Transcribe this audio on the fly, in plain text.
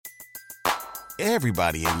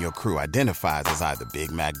Everybody in your crew identifies as either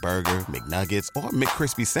Big Mac Burger, McNuggets, or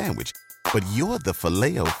McCrispy Sandwich. But you're the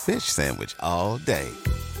Filet-O-Fish Sandwich all day.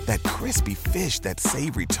 That crispy fish, that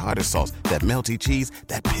savory tartar sauce, that melty cheese,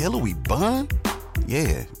 that pillowy bun.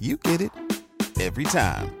 Yeah, you get it. Every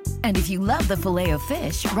time. And if you love the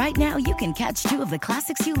Filet-O-Fish, right now you can catch two of the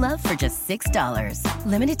classics you love for just $6.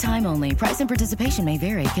 Limited time only. Price and participation may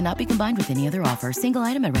vary. Cannot be combined with any other offer. Single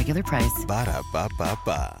item at regular price.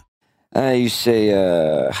 Ba-da-ba-ba-ba. You say,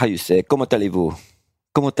 how you say, comment allez-vous?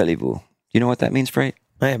 Comment allez-vous? You know what that means, Freight?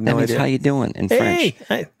 I have no That means idea. how you doing in French.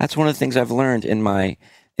 Hey! That's one of the things I've learned in my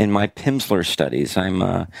Pimsleur studies. I'm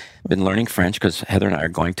been learning French because Heather and I are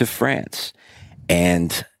going to France.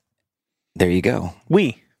 And there you go.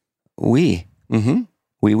 Oui. Oui. Mm-hmm.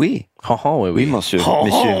 Oui, oui. Oh, oui, Oui, monsieur. Oh,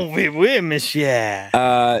 monsieur. oui, oui, monsieur.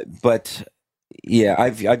 But yeah,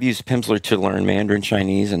 I've used Pimsleur to learn Mandarin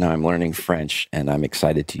Chinese, and now I'm learning French, and I'm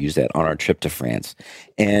excited to use that on our trip to France.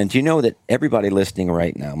 And you know that everybody listening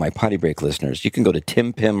right now, my Potty Break listeners, you can go to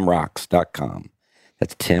timpimrocks.com.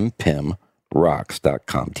 That's timpimrocks.com.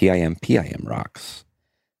 TIMPIM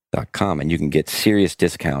rocks.com, and you can get serious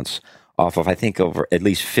discounts off of, I think, over at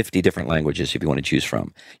least 50 different languages if you want to choose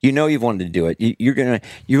from. You know you've wanted to do it. You're gonna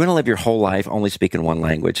live your whole life only speaking one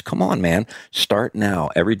language. Come on, man. Start now.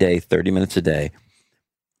 Every day, 30 minutes a day.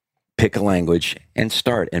 Pick a language and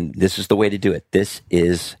start. And this is the way to do it. This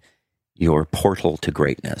is your portal to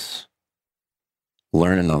greatness.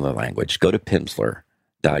 Learn another language. Go to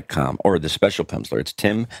Pimsleur.com or the special Pimsleur. It's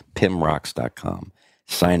timpimrocks.com.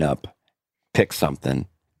 Sign up. Pick something.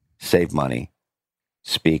 Save money.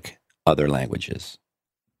 Speak other languages.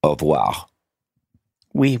 Au revoir.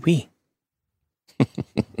 Oui, oui.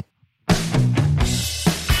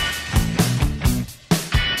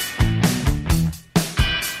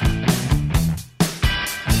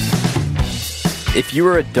 If you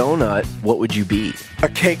were a donut, what would you be? A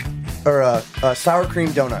cake or a sour cream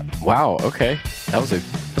donut. Wow, okay.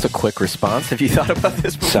 That's a quick response. Have you thought about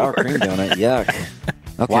this before? Sour cream donut. Yuck.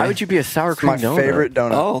 Okay. Why would you be a sour cream My donut? favorite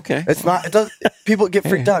donut. Oh, okay. It's not. It does. People get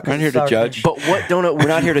freaked out. 'cause We're not here it's to sour judge. cream. But what donut would We're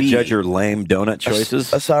not you here to be? judge your lame donut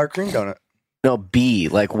choices. A sour cream donut. No, be.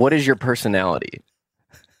 Like, what is your personality?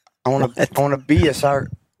 I want to be a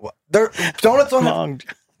sour. Donuts don't have.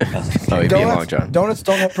 Oh, you'd be a Long John. Donuts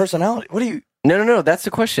don't have personality. What do you? No. That's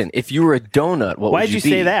the question. If you were a donut, what Why'd would you be?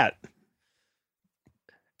 say that?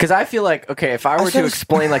 Because I feel like, okay, if I were said to a-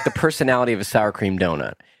 explain like the personality of a sour cream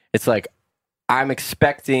donut, it's like I'm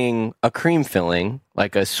expecting a cream filling,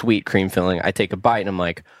 like a sweet cream filling. I take a bite and I'm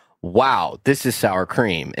like, wow, this is sour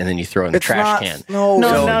cream. And then you throw it in the It's trash not. can. No.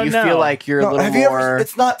 No, So you feel like you're a No, little have you more. ever?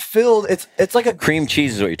 It's not filled. It's like a. Cream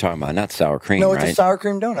cheese is what you're talking about, not sour cream, No, it's right? a sour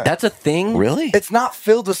cream donut. That's a thing? Really? It's not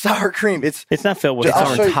filled with sour cream. It's It's not filled with I'll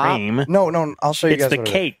sour show you- cream. no. I'll show you It's guys. the what it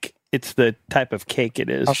is. cake. It's the type of cake it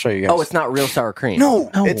is. I'll show you guys. Oh, it's not real sour cream. No.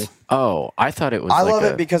 No. It's. Oh, I thought it was I like love a,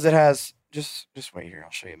 it because it has. Just wait here.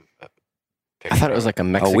 I'll show you. A I thought it was like a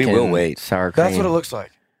Mexican we will wait. sour cream. That's what it looks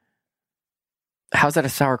like. How's that a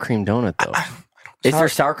sour cream donut, though? Is there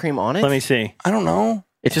sour cream on it? Let me see. I don't know.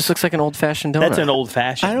 It just looks like an old-fashioned donut. That's an old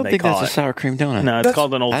fashioned. I don't think that's a sour cream donut. No, it's That's-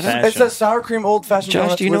 called an old I don't- It fashioned. says sour cream old fashioned.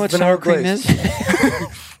 Josh, do you know what sour cream is? Like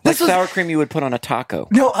This is- sour cream you would put on a taco.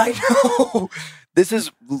 No, I know. This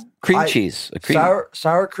is Cream cheese. A cream.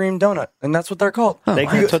 sour cream donut, and that's what they're called. Oh,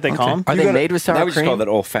 That's what they call them. Are You they gotta- made with sour I would just cream? call that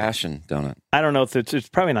old-fashioned donut. I don't know if it's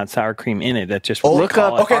probably not sour cream in it. That's just what Old, we Look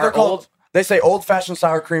call up- it. okay, Are they're called. old- They say old fashioned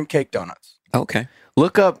sour cream cake donuts. Okay.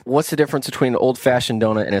 Look up what's the difference between an old-fashioned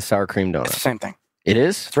donut and a sour cream It's the donut. same thing. It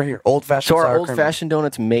is? It's right here. Old fashioned. So are sour cream. old-fashioned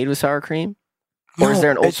donuts made with sour cream? Or is No,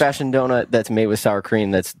 there an it's- old-fashioned donut that's made with sour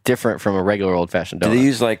cream that's different from a regular old-fashioned Do donut? they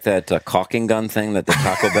use like that caulking gun thing that the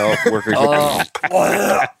Taco Bell workers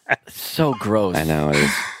use? So gross. I know it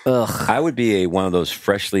is. Ugh. I would be one of those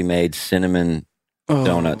freshly made cinnamon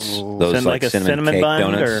donuts. Those Send like a cinnamon cake bun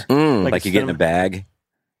donuts. Mm. Like you get in a bag.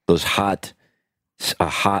 Those a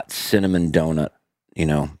hot cinnamon donut,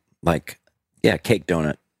 like, yeah, cake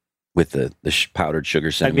donut with the powdered sugar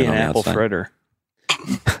That'd cinnamon be an on the apple outside. fritter.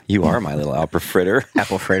 You are my little apple fritter.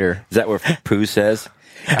 Apple fritter. Is that what Pooh says?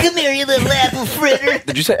 Come here, you little apple fritter.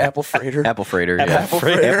 Did you say apple fritter? Apple fritter. Apple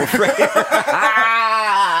Yeah. fritter.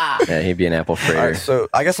 Yeah, he'd be an apple All fritter. right, so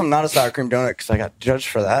I guess I'm not a sour cream donut because I got judged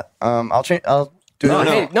for that. I'll change. I'll do No, it.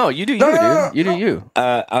 hey, no, you do you, No, dude. no, no, You do no. you.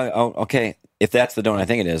 Okay. If that's the donut I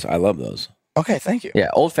think it is, I love those. Okay, thank you. Yeah,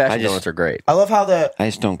 old-fashioned I just- donuts are great. I love how I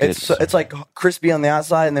just don't get it's like crispy on the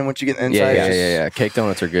outside, and then once you get the inside, Yeah. Cake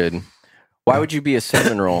donuts are good. Why would you be a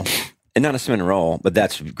cinnamon roll? And not a cinnamon roll, but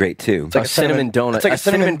that's great too. It's like a cinnamon donut. It's like a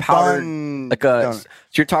cinnamon powdered, bun like a. donut. So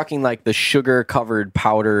you're talking like the sugar covered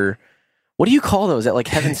powder. What do you call those at like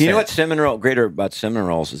Heaven You know what Sent? cinnamon roll? Greater about cinnamon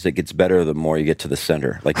rolls is it gets better the more you get to the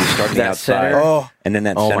center. Like you start on the That outside, center? Oh, and then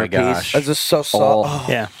that Oh my center gosh. piece. that's just so soft. Oh.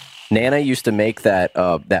 Oh. Yeah. Nana used to make that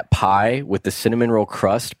that pie with the cinnamon roll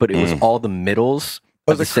crust, but it was all the middles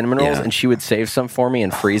of the cinnamon rolls, yeah. and she would save some for me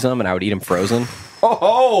and freeze them, and I would eat them frozen.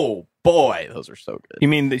 Oh boy, those are so good. You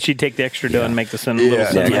mean that she'd take the extra dough and make the little Yeah.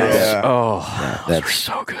 cinnamon Yeah. rolls? Yeah. Oh, those are That's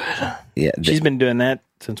so good. yeah. She's been doing that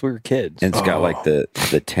since we were kids. and it's got like the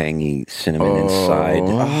tangy cinnamon inside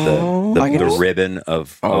Oh. I can the just- ribbon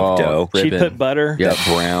of Oh. dough. She'd ribbon. put butter, Yeah. That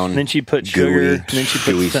brown. and then she'd put gooey, sugar, and then she'd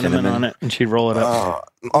put gooey cinnamon on it, and she'd roll it up.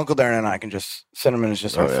 Uncle Darren and I can just cinnamon is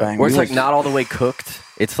just our thing. Where it's We like just- not all the way cooked.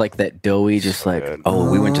 It's like that doughy, just like good.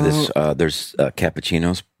 Oh, we went to this. There's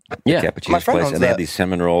Cappuccino's. yeah, Cappuccino's My friend place, owns and they have that. these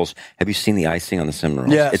cinnamon rolls. Have you seen the icing on the cinnamon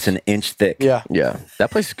rolls? Yes. It's an inch thick. Yeah. yeah.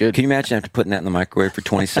 That place is good. Can you imagine after putting that in the microwave for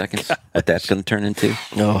 20 seconds? What that's going to turn into?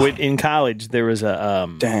 Oh. When- In college, there was a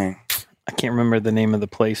Dang. I can't remember the name of the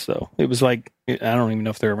place though. It was like I don't even know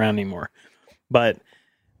if they're around anymore, but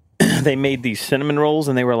they made these cinnamon rolls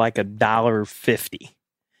and they were like $1.50,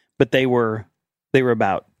 but they were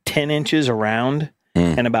about 10 inches around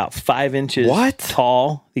and about 5 inches What?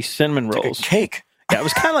 tall. These cinnamon Like a rolls. cake. Yeah, it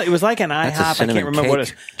was kind of it was like an That's a IHOP. I cinnamon can't remember what it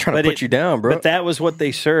cake. was. Trying to but put you down, bro. But that was what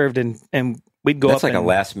they served, and we'd go That's up. like a and,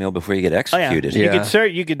 last meal before you get Oh, yeah. executed. You Yeah. could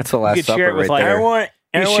serve. You could. That's the Last you could share Supper it with right like.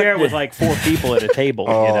 there. You share it with like 4 people at a table.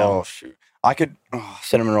 Oh, You know. shoot. I could,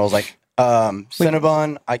 cinnamon rolls, like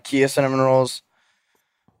Cinnabon, IKEA cinnamon rolls.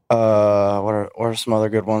 What are some other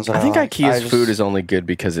good ones that I think like? IKEA's I just- food is only good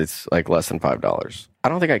because it's like less than $5. I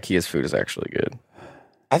don't think IKEA's food is actually good.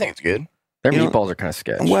 I think it's good. Their You know- meatballs are kind of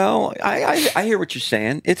sketch. Well, I hear what you're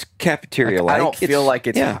saying. It's cafeteria like. I don't feel like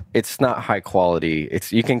yeah. it's not high quality.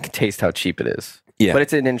 It's you can taste how cheap it is. Yeah. But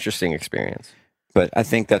it's an interesting experience. But I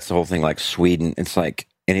think that's the whole thing. Like Sweden, it's like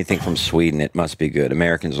anything from Sweden, it must be good.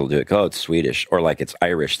 Americans will do it. Oh, it's Swedish, or like it's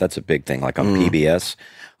Irish. That's a big thing. Like on PBS.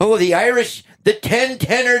 Oh, the Irish, the 10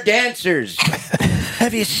 tenor dancers.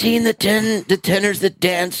 Have you seen the tenors that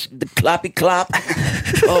dance the cloppy clop?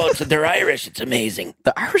 Oh, they're Irish. It's amazing.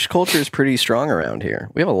 The Irish culture is pretty strong around here.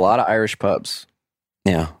 We have a lot of Irish pubs.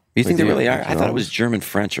 Yeah, you think they do. really are? Like I thought it Rome. was German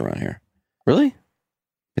French around here. Really?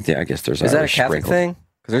 But yeah, I guess there's Is that a Irish Catholic sprinkled. thing?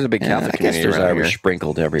 Because there's a big Yeah, Catholic I guess community there's around Irish here.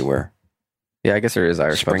 sprinkled everywhere. Yeah, I guess there is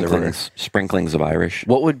Irish pubs everywhere. Sprinklings of Irish.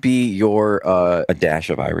 What would be your A dash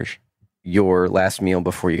of Irish. last meal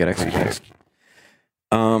before you get executed?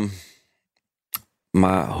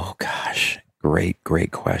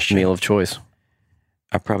 Great question. Meal of choice,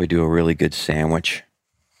 I'd probably do a really good sandwich,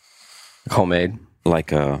 homemade.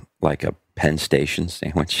 like a Penn Station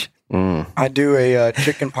sandwich. I do a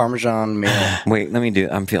chicken parmesan meal. Wait, let me do.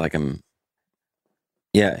 I feel like I'm.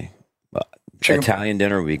 Yeah, Chicken- Italian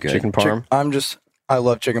dinner would be good. Chicken parm. I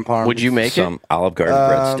love chicken parm. Would you make Some Olive Garden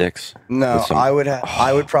breadsticks. No, with some- I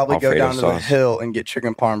would probably go Alfredo down to the sauce. hill and get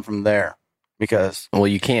chicken parm from there because Well,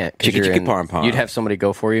 you can't. 'cause Chicken you're parm. You'd have somebody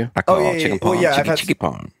go for you, I call Oh, yeah, it chicken yeah. Well, parm. yeah, I've chicken, had- chicken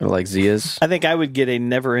parm. or like Zia's. I think I would get a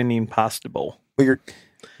never-ending pasta bowl. well, you're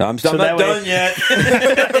No, I'm So not that way- done yet.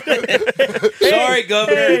 Sorry,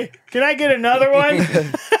 Governor. Hey, can I get another one?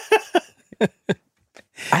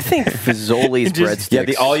 I think Fazoli's breadsticks. Yeah,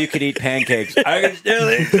 the all-you-can-eat pancakes. I can still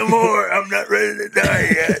eat some more. I'm not ready to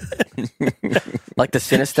die yet. like the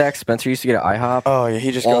Cinestack Spencer used to get at IHOP. oh yeah,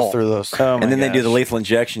 he just goes through those. Oh my And then they do the gosh. lethal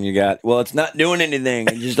injection. You got, well, it's not doing anything.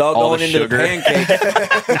 It's just all, All going the into sugar. the pancake.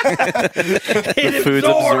 The food's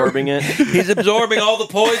absorbing it. He's absorbing all the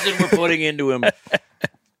poison we're putting into him.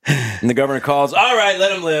 And the governor calls, all right,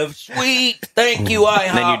 let him live. Sweet. Thank you, IHOP.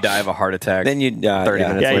 And then you die of a heart attack. Then you die. 30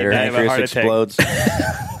 minutes Yeah, you later. die of a heart Pancreas attack. explodes.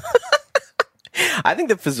 I think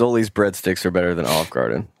the Fazoli's breadsticks are better than Olive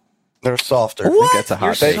Garden. They're softer. I think that's a hot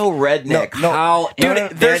You're take. so redneck. No, How? Dude,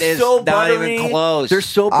 that they're is so not buttery. even close. They're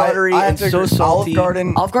so buttery I have and to so agree. salty.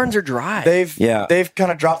 Olive Gardens are dry. They've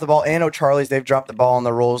kind of dropped the ball. And O'Charlie's, they've dropped the ball on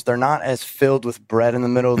the rolls. They're not as filled with bread in the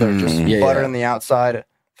middle. They're just Yeah, butter yeah. on the outside.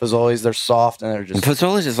 Fazoli's, they're soft and they're just.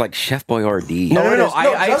 Fazoli's is like Chef Boyardee. no, Oh, no, it no. is.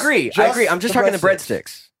 I Just- agree. I just agree. I'm just the talking the breadsticks.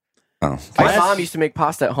 breadsticks. Oh. My mom used to make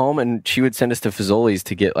pasta at home, and she would send us to Fazoli's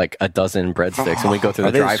to get like a dozen breadsticks, and we go through Are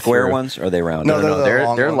the they drive square ones or are they round? No, No, They're the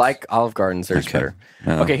long they're ones. like Olive Gardens. They're just better.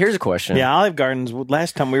 Oh. Okay, here's a question. Yeah, Olive Gardens.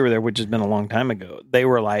 Last time we were there, which has been a long time ago, they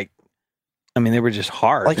were like, I mean, they were just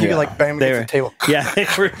hard. Like you could like bang They against were- the table. yeah, they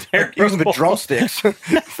were Using the terrible. drumsticks.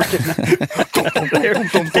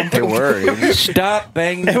 They were. dude. Stop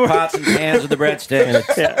banging the pots and pans with the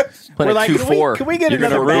breadsticks. Yeah. Put We're a like, 2-4. can we get You're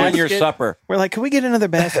going to another ruin basket? your supper. We're like, can we get another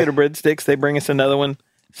basket of breadsticks? They bring us another one.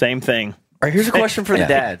 Same thing. All right, here's a question for the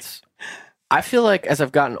dads. I feel like as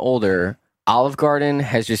I've gotten older, Olive Garden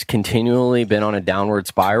has just continually been on a downward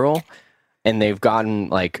spiral. and they've gotten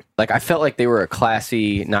like I felt like they were a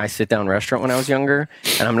classy, nice sit down restaurant when I was younger,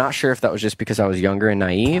 and I'm not sure if that was just because I was younger and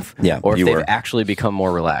naive, or if they've actually become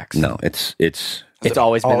more relaxed. No, it's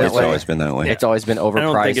always been that way. It's always been that way. It's always been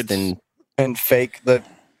overpriced and fake. The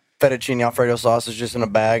fettuccine Alfredo sauce is just in a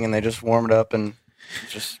bag, and they just warm it up, and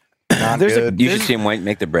it's just not good. You should see them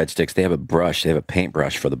make the breadsticks. They have a brush. They have a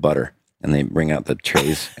paintbrush for the butter, and they bring out the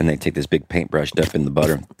trays, and they take this big paintbrush, dip in the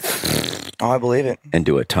butter. Oh, I believe it. And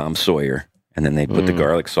do a Tom Sawyer, and then they put the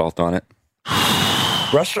garlic salt on it.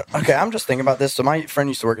 Okay, I'm just thinking about this. So my friend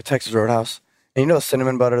used to work at Texas Roadhouse, and you know the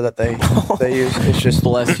cinnamon butter that they use. It's just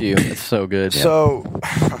bless you. It's so good. So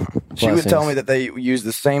she would tell me that they use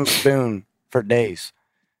the same spoon for days,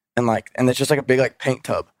 and it's just like a big paint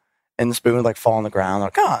tub, and the spoon would fall on the ground. They're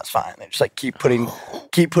like, oh, it's fine. They just keep putting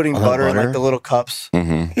butter in the little cups,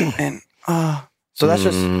 and so that's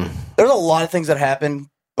just there's a lot of things that happen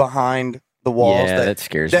behind the walls that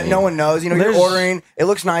scares that me. no one knows. You're ordering. It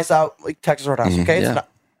looks nice out, like Texas Roadhouse. Okay, it's not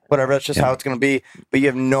whatever. That's just how it's going to be. But you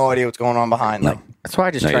have no idea what's going on behind them. That's why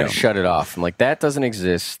I just try to shut it off. I'm like, that doesn't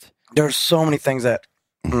exist. There's so many things that.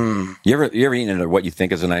 You ever eaten at what you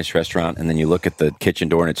think is a nice restaurant, and then you look at the kitchen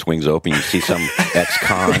door and it swings open, you see some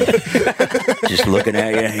ex-con just looking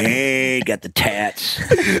at you. Hey, got the tats,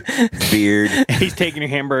 beard. He's taking your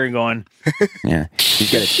hamburger and going. Yeah,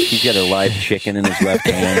 he's got a live chicken in his left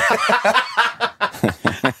hand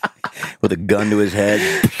with a gun to his head.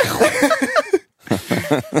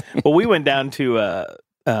 Well, we went down to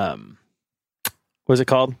what's it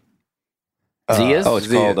called? Zia's? Oh, it's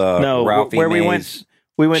called Ralphie where we May's went.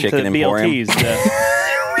 We went to Chicken BLT's.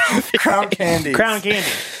 Crown Candy. Crown Candy.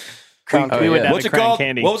 Crown we went down What's to it Crown called?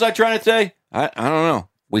 Candy. What was I trying to say? I don't know.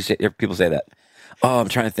 People say that. Oh, I'm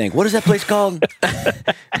trying to think. What is that place called?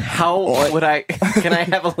 How would I? Can I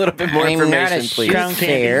have a little bit more information, please? Crown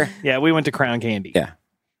Candy. Yeah, we went to Crown Candy. Yeah,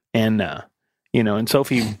 and and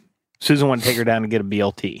Susan wanted to take her down to get a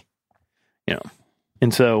BLT.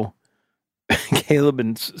 And so Caleb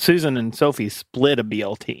and Susan and Sophie split a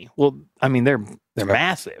BLT. Well, I mean they're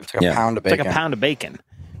massive. It's like a pound of bacon. It's like a pound of bacon.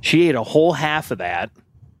 She ate a whole half of that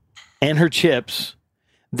and her chips.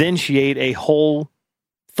 Then she ate a whole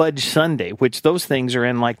fudge sundae, which those things are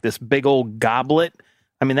in this big old goblet.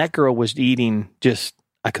 I mean, that girl was eating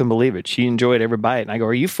I couldn't believe it. She enjoyed every bite. And I go,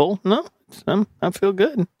 are you full? No, I feel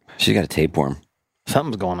good. She's got a tapeworm.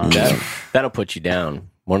 Something's going on. That'll put you down.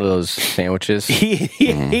 One of those sandwiches.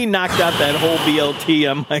 He knocked out that whole BLT.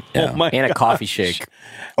 I'm like, oh my god. And a coffee shake.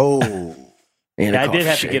 Oh. And I did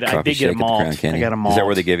have to get. I did get a malt. I got a malt. Is that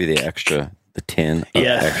where they give you the tin?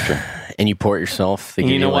 Extra. And you pour it yourself. They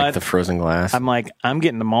give you the frozen glass. I'm like, I'm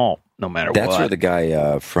getting the malt no matter what. That's where the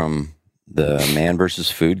guy from the Man vs.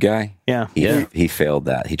 Food guy. Yeah. He failed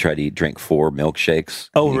that. He tried to drink 4 milkshakes.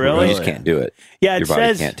 Oh, really? You just can't do it. Yeah, your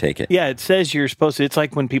body can't take it. Yeah, it says you're supposed to. It's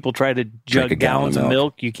like when people try to jug gallons of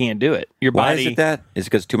milk, you can't do it. Your Why body. is it that? Is it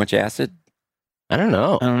because too much acid? I don't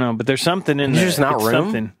know. But there's something in there. There's not room?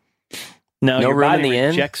 Something. No, your room body in the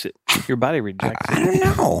rejects it. Your body rejects it. I don't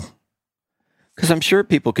know. Because I'm sure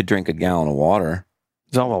people could drink a gallon of water.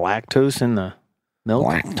 Is all the lactose in the milk?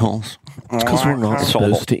 Lactose. It's because we're not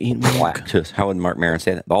supposed to eat milk. Lactose. How would Mark Maron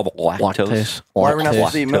say that? All the lactose. Why are we not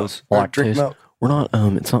supposed to eat milk? Or drink milk? We're not.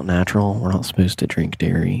 It's not natural. We're not supposed to drink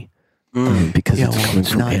dairy because it's coming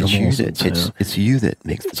from animals. It's you that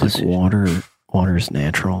makes the decision. Like water is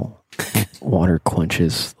natural. Water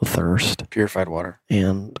quenches the thirst. Purified water.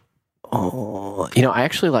 And I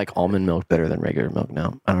actually like almond milk better than regular milk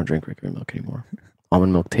now. I don't drink regular milk anymore.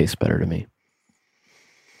 Almond milk tastes better to me.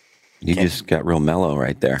 You just got real mellow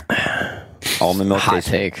right there. Almond milk. Hot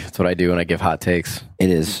take. That's what I do when I give hot takes. It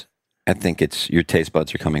is. I think it's your taste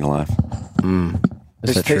buds are coming alive.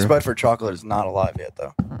 This taste bud for chocolate is not alive yet,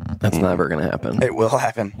 though. That's never going to happen. It will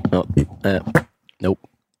happen. Nope.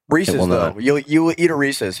 Reese's, though. You will eat a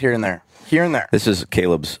Reese's here and there. Here and there. This is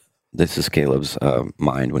Caleb's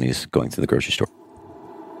mind when he's going to the grocery store.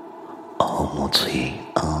 Let's see.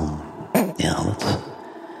 I'll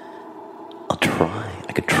try.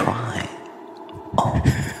 I could try.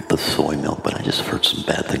 The soy milk, but I just heard some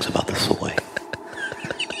bad things about the soy.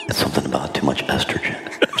 It's something about too much estrogen.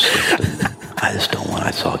 I just don't want.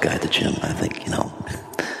 I saw a guy at the gym. I think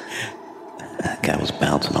that guy was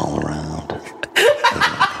bouncing all around.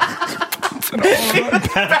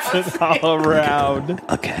 Bouncing all around.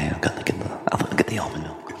 Okay, I'll get the almond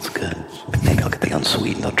milk. It's good. Maybe I'll get the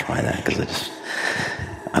unsweetened. I'll try that because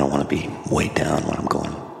I don't want to be weighed down when I'm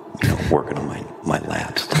going, working on my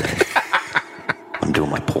lats today. I'm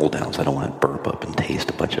doing my pull downs. I don't want to burp up and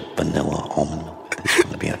taste a bunch of vanilla almond milk. I just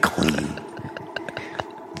want to be a clean.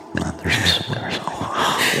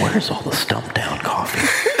 Where's all the stump down coffee?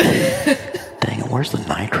 where's the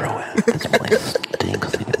nitro at? This place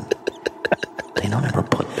stinks. They don't ever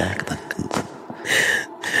put back the...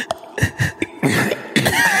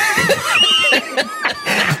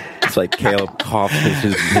 It's like Caleb coughs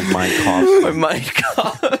because his mind coughs. My mind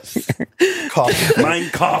coughs.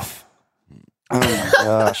 Mind cough. Oh my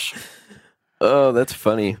gosh. Oh, that's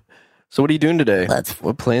funny. So what are you doing today?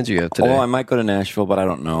 What plans do you have today? Oh, I might go to Nashville, but I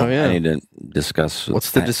don't know. Oh, yeah. I need to discuss.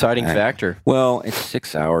 What's the deciding factor? Well, it's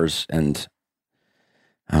 6 hours, and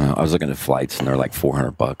I don't know. I was looking at flights, and they're like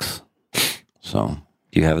 $400. So,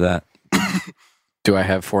 do you have that? Do I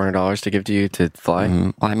have $400 to give to you to fly?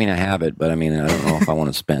 Well, I mean, I have it, but I mean, I don't know if I want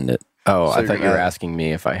to spend it. Oh, So I thought you were asking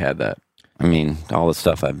me if I had that. I mean, all the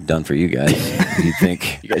stuff I've done for you guys. You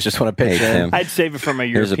think You guys just want to pitch Hey, in? Tim. I'd save it for my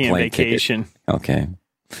Here's a European plane ticket. vacation. Okay.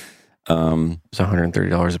 It's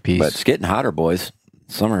 $130 a piece. But it's getting hotter, boys.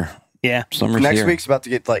 Summer's Yeah. Next here. week's about to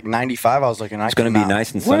get like 95. I was looking. It's going to be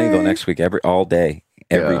nice and sunny though next week. All day,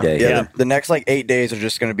 every Yeah. day. Yeah, the next like 8 days are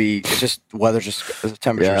just going to be. It's just weather's just the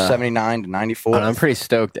temperature Yeah. 79 to 94. And I'm pretty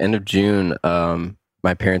stoked. End of June,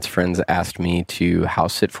 my parents' friends asked me to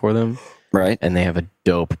house sit for them, Right. and they have a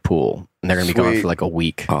dope pool, and they're going to be gone Sweet. for like a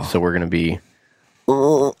week. Oh. So we're going to be.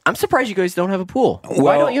 I'm surprised you guys don't have a pool.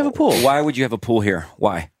 Why Well, don't you have a pool? Why would you have a pool here?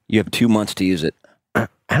 Why? You have 2 months to use it. I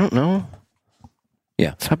don't know.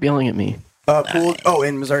 Yeah. Stop yelling at me. Pool. Oh,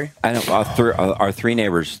 in Missouri, I know our three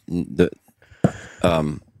neighbors, in a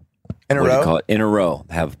what do you row. call it? In a row,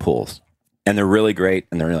 have pools, and they're really great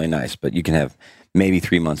and they're really nice. But you can have maybe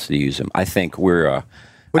 3 months to use them. I think we are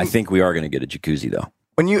going to get a jacuzzi though.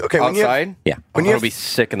 When you when you have, Outside? Yeah. when I'm you going have, to be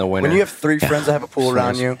sick in the winter. when you have three friends that have a pool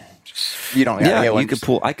around you, you don't. Yeah, one you could just-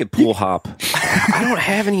 pool. I could pool hop. I don't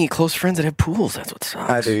have any close friends that have pools. That's what sucks.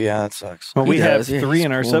 I do. Yeah, that sucks. Well, He we does, have yeah, 3 he's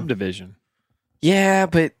in our cool. subdivision. Yeah,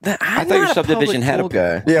 but I thought your subdivision had a pool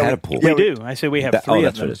guy. Yeah, had a pool. We do. I said we have 3 of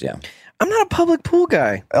that's them. what it is. Yeah. I'm not a public pool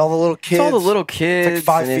guy. All the little kids. It's all the little kids. It's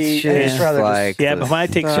like 5 and it's feet, and just it's rather just- like Yeah, the but when I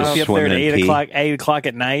take stuff. Sophie up there Swimming at in 8 o'clock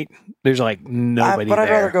at night, there's like nobody But I'd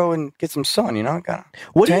there. rather go and get some sun. You know,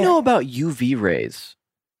 What do you Damn. know about UV rays?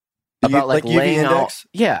 The About like UV laying out. index?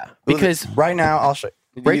 Yeah, because right now I'll show.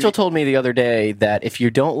 Rachel told me the other day that if you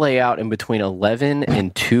don't lay out in between 11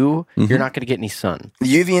 and 2, you're not going to get any sun. the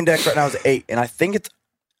UV index right now is 8, and I think it's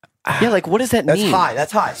Yeah, like what does that that's mean? high.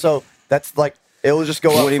 That's high. So that's like it will just go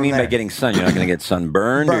up. What do you from mean by there. getting sun? You're not going to get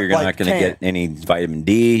sunburned, or But, you're like, not going to tan. get any vitamin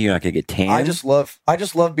D. You're not going to get tan. I just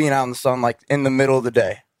love being out in the sun, like in the middle of the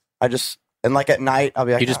day. And like at night, I'll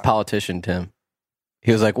be like, You just politician, Tim.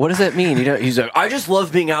 He was like, "What does that mean?" You know, he's like, "I just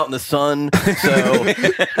love being out in the sun."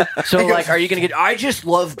 So like, are you going to get? I just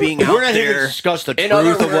love being out there. discuss the In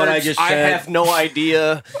other words, I have no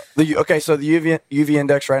idea. So the UV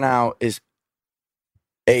index right now is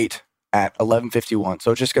 8 at 11:51.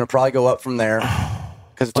 So it's just going to probably go up from there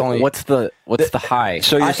because it's only What's the high?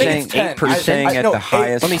 So you're I think saying it's 10. You're saying I- at no, the 8.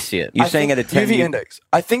 highest. Let me see it. You're I saying think at a 10 UV index.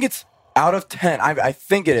 I think it's out of 10. I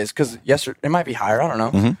think it is because yesterday it might be higher. I don't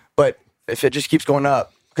know, Mhm. but if it just keeps going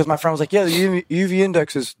up, because my friend was like, "Yeah, the UV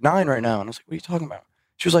index is 9 right now," and I was like, "What are you talking about?"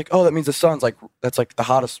 She was like, "Oh, that means the sun's like that's like the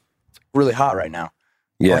hottest, it's really hot right now."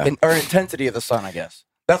 Yeah. Like, or intensity of the sun, I guess.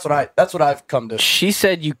 That's what I've come to. She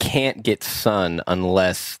said you can't get sun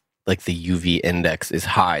unless like the UV index is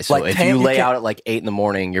high. So Like if tan, you you lay can't- out at like 8 in the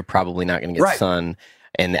morning, you're probably not going to get Right. sun.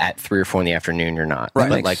 And at 3 or 4 in the afternoon, you're not. Right.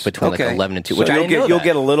 But like between Okay. like 11 and 2, So which I you'll didn't know get, you'll that.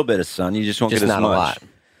 get a little bit of sun. You just won't Just get as not a much. lot.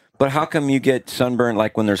 But how come you get sunburn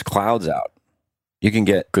like when there's clouds out? You can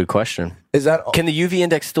get. Good question. Is that? Can the UV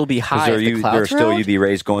index still be high? There if the are clouds still are out? UV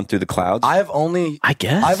rays going through the clouds. I've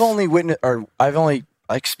guess. I've only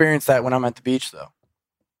experienced that when I'm at the beach, though.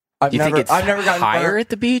 I've You never think it's gotten higher burnt. at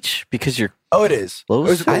the beach because you're Oh, it is. Close?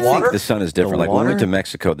 Is it the I water? think the sun is different. Like when we went water? to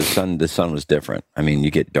Mexico, the sun was different. I mean,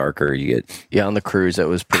 you get darker. You get. on the cruise. That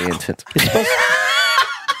was pretty intense.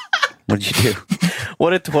 What did you do?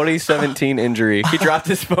 What a 2017 injury. He dropped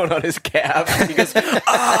his phone on his calf. He goes,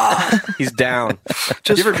 ah! He's down.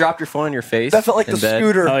 Have you ever dropped your phone on your face? That felt like in the bed?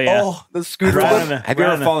 scooter. Oh, yeah. Oh, the scooter. Right flip. on the- Have you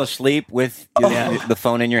right ever on the- fallen asleep with the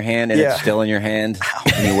phone in your hand and Yeah. it's still in your hand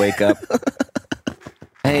and you wake up?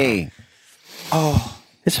 Hey, Oh,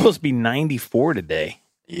 It's supposed to be 94 today.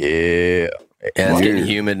 yeah. Yeah, it's getting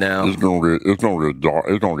humid now. It's gonna get dark.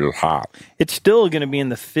 It's gonna get hot. It's still going to be in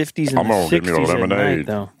the 50s and I'm the gonna get me a 60s at night, lemonade.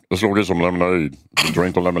 though. Let's go get some lemonade.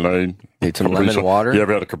 Drink the lemonade. Need some Capri lemon Sun. water? You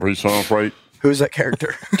ever had a Capri Sun plate? Who's that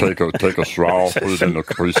character? Take a straw, put it in the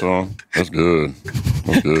Capri Sun. That's good.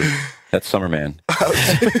 That's good. that's Summer Man.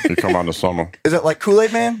 He come out in the summer. Is it like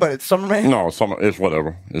Kool-Aid Man, but it's Summer Man? No, summer. It's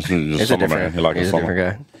whatever. It's just He's a summer different, man. He like he's a a summer.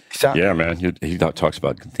 different guy. Sound- Yeah, man. He talks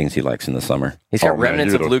about things he likes in the summer. He's got Oh, man,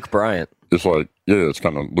 remnants you're of the- Luke Bryant. It's like, yeah, it's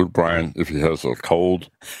kind of Luke Bryan if he has a cold.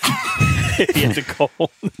 It's a cold.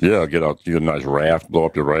 Yeah, get a nice raft, blow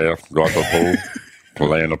up your raft, go out to the pool,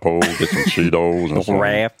 lay in the pool, get some Cheetos and some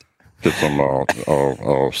Raft. Get some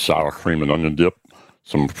sour cream and onion dip,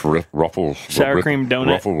 some ruffles, Sour cream donut.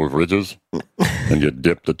 ruffle with ridges, and you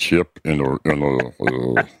dip the chip in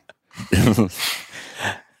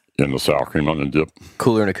the sour cream onion dip.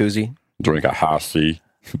 Cooler in a koozie. Drink a high C.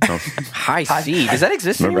 High C. Does that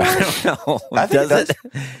exist anymore? I don't know. I think Does it?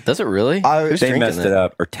 Does it really? Who's They drinking messed that? it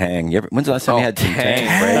up. Or Tang. When's the last time you had some Tang.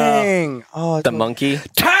 Tang? Right? Dang. Oh, The monkey.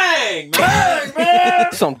 Tang,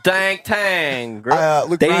 man. Some tang.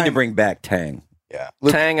 Luke They Bryan, need to bring back Tang. Yeah,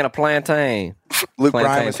 Luke, Tang and a plantain. Luke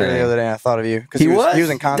Plantain Bryan was here the Tang. other day. And I thought of you because He he was? was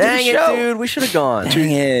in concert. Dang it, show. dude. We should have gone.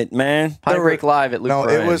 Dang it, man. Potty break live at Luke No,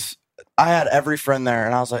 Bryan. it was. I had every friend there,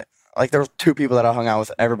 and I was like there were 2 people that I hung out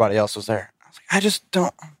with. Everybody else was there. I was like, I just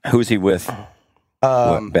don't. Who's he with?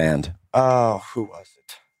 What band? Oh, who was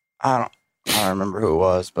it? I don't remember who it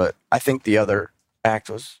was, but I think the other act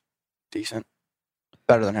was decent,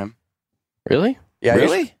 better than him. Really? Yeah,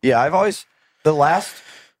 Really? I've always the last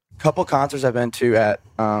couple concerts I've been to at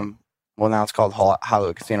well now it's called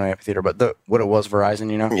Hollywood Casino Amphitheater, but what it was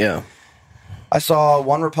Verizon, you know. Yeah. I saw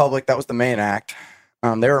One Republic. That was the main act.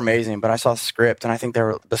 They were amazing, but I saw Script, and I think they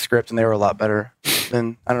were a lot better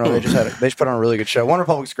than I don't know. They just put on a really good show. One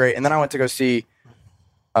Republic's great, and then I went to go see.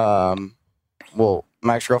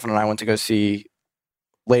 My ex-girlfriend and I went to go see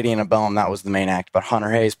Lady Antebellum. That was the main act, but Hunter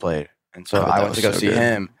Hayes played, and so I went to go see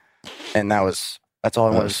him, and that's all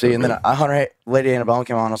I wanted to see. And then Lady Antebellum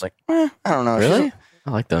came on, and I was like, I don't know, Really? I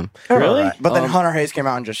like them. Really? Right. But then Hunter Hayes came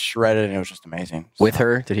out and just shredded, and it was just amazing. With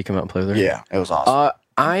her? Did he come out and play with her? Yeah, it was awesome.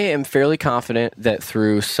 I am fairly confident that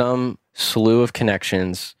through some slew of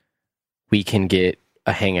connections, we can get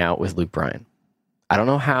a hangout with Luke Bryan. I don't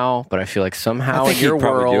know how, but I feel like somehow in your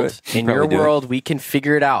world, we can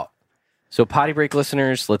figure it out. So Potty Break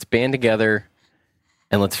listeners, let's band together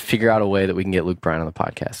and let's figure out a way that we can get Luke Bryan on the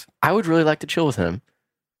podcast. I would really like to chill with him,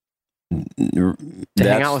 to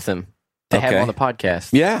hang out with him, to have him on the podcast.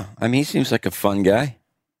 Yeah. I mean, he seems like a fun guy.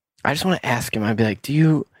 I just want to ask him. I'd be like,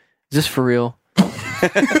 is this for real?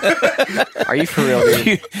 Are you for real,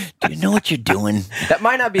 dude? Do you know what you're doing? That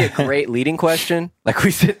might not be a great leading question. Like we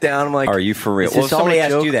sit down, I'm like, Are you for real? Is this all somebody a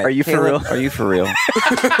asked joke? you that. Are you for Caleb, real? Are you for real?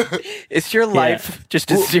 Is your life just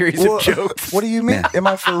a series of jokes? What do you mean? Am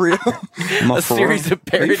I for real? A series of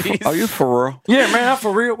parodies? Are you for real? Yeah, man, I'm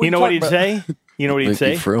for real. You know what he'd say? You know what he'd Luke,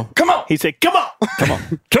 say? you for real? Come on, He'd say, "Come on, come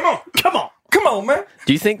on, come on, come on." come on, man.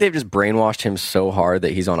 Do you think they've just brainwashed him so hard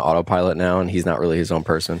that he's on autopilot now and he's not really his own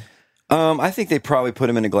person? I think they probably put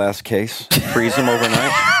him in a glass case, freeze him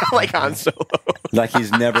overnight. Like Han Solo. Like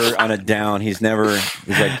he's never on a down. He's like,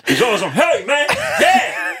 He's always on, hey, man,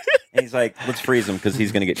 yeah! and he's like, let's freeze him because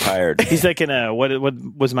he's going to get tired. He's like in a what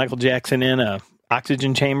was Michael Jackson in a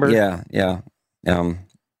oxygen chamber? Yeah.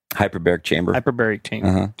 Hyperbaric chamber. Hyperbaric chamber.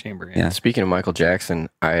 Uh-huh. Chamber. Yeah. Speaking of Michael Jackson,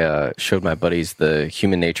 I showed my buddies the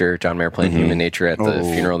Human Nature, John Mayer playing Human Nature at the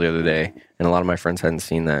funeral the other day, and a lot of my friends hadn't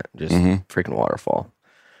seen that. Just freaking waterfall.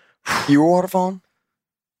 You were waterfalling?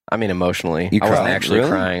 I mean, emotionally. You I wasn't cried? actually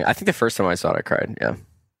Really? crying. I think the first time I saw it, I cried. Yeah.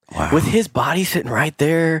 Wow. With his body sitting right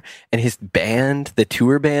there and his band, the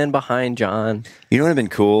tour band behind John. You know what would have been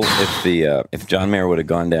cool if John Mayer would have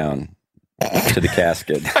gone down to the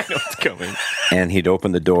casket I know it's coming. and he'd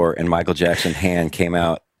opened the door and Michael Jackson's hand came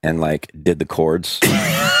out and like did the chords.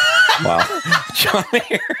 Wow. John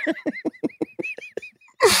Mayer.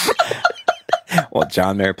 Well,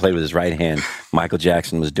 John Mayer played with his right hand. Michael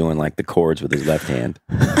Jackson was doing like the chords with his left hand.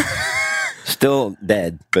 Still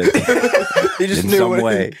dead, but He just in knew some it.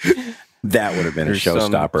 way, that would have been a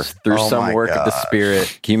showstopper. Through Oh some my work of the gosh.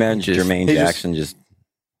 spirit. Can you imagine Jermaine he just- Jackson just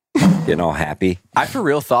getting all happy? I for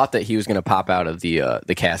real thought that he was going to pop out of the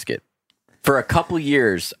casket. For a couple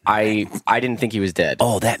years, I didn't think he was dead.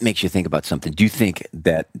 Oh, that makes you think about something. Do you think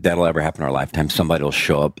that that'll ever happen in our lifetime? Somebody will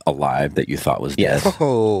show up alive that you thought was Yes. dead,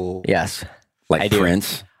 Oh. Yes. like I do.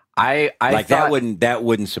 Prince. I Like thought, that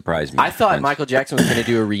wouldn't surprise me. I thought Prince. Michael Jackson was going to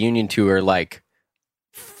do a reunion tour like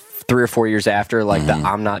 3 or 4 years after, like the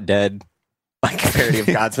I'm Not Dead, like parody of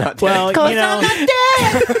God's Not Dead. Well, you know,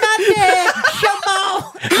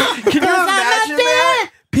 Can you imagine that?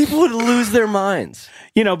 People would lose their minds.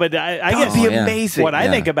 you know, but I guess be yeah. amazing. what I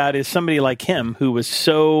Yeah. think about is somebody like him who was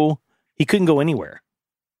he couldn't go anywhere.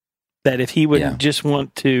 That if he would Yeah. just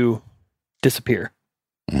want to disappear,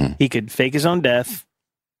 Mhm. he could fake his own death,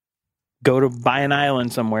 go to buy an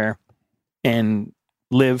island somewhere, and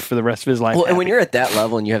live for the rest of his life. Well, and when happy. you're at that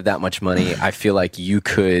level and you have that much money, I feel like you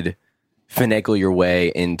could finagle your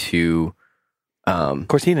way into. Of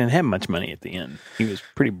course, he didn't have much money at the end. He was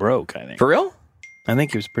pretty broke, I think. For real? I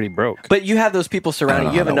think he was pretty broke. But you have those people surrounding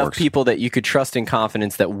you. You have how that enough works. people that you could trust in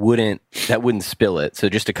confidence that wouldn't spill it. So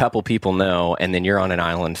just a couple people know, and then you're on an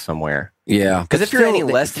island somewhere. Yeah, Because if you're any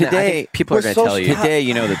less than that, I think people are going to tell you. Today,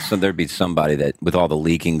 you know that there'd be somebody that, with all the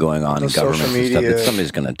leaking going on in The social governments and stuff, media. that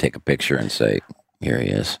somebody's going to take a picture and say, "Here he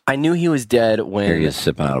is. I knew he was dead Here when he is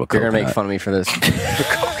sipping out of a they're going to coconut. make fun of me for this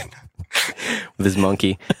with his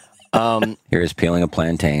monkey. Here he is peeling a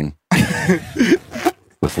plantain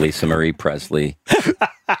with Lisa Marie Presley."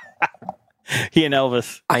 He and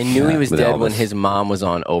Elvis. I knew he was with dead when Elvis. his mom was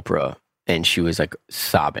on Oprah and she was like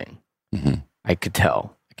sobbing. Mhm. I could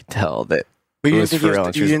tell that. But it you was didn't think for he was, real,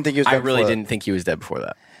 and she you was- didn't think he was I dead really before that? didn't think he was dead before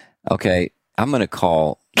that. Okay, I'm going to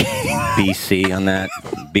call BC on that.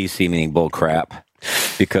 BC meaning bull crap.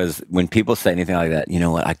 Because when people say anything like that, you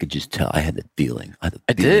know what? I could just tell. I had the feeling. I had the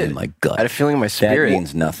I feeling did. in my gut. I had a feeling in my that spirit.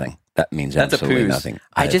 means nothing. That means That's a absolutely poos. nothing.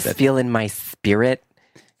 I just that- feel in my spirit.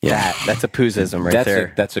 Yeah. That's a poosism right that's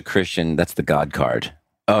there. that's a Christian. That's the God card.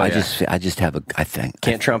 Oh, I yeah. just have a. I think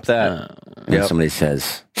Can't trump that. when Yep. somebody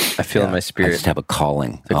says, I feel in my I spirit. just have a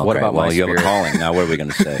calling. like, what about well, my you have a spirit? calling. Now, what are we going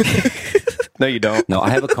to say? No, you don't. No, I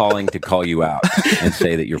have a calling to call you out and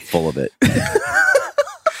say that you're full of it.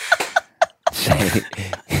 Say,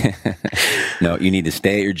 no, you need to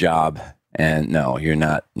stay at your job. And no, you're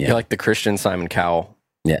not. Yeah, You're like the Christian Simon Cowell,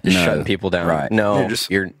 yeah, just no, shutting people down. Right. No,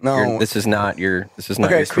 No. this is not your Okay, your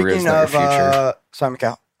career. It's speaking not of your future. Simon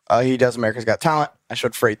Cowell, he does America's Got Talent. I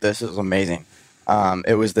showed Freight this. It was amazing.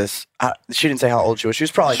 It was this. She didn't say how old she was. She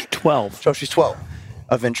was probably 12. So she's 12.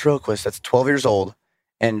 A ventriloquist that's 12 years old,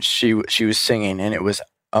 and she was singing, and it was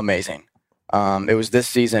amazing. It was this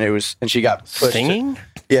season. It was, and she got pushed. Singing?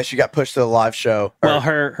 Yeah, she got pushed to the live show. Well,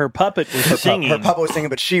 her puppet was singing. Her puppet was singing,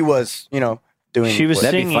 but she was, doing. She was what-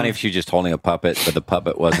 That'd singing. be funny if she was just holding a puppet, but the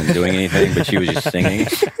puppet wasn't doing anything, but she was just singing.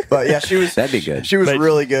 But yeah, she was. That'd be good. She was But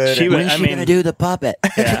really good. she and was- I mean, do the puppet?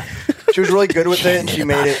 yeah. she was really good with it, and she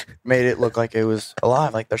made it look like it was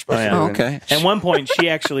alive, like they're supposed Oh, yeah. to. Oh, And- okay. At one point, she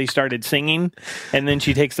actually started singing, and then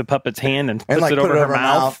she takes the puppet's hand and puts like, it put over her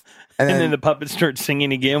mouth, and and then, then the puppet starts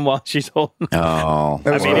singing again while she's holding. Oh, It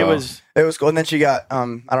was I mean, it cool. was It was cool. And then she got, I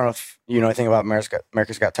don't know if you know anything about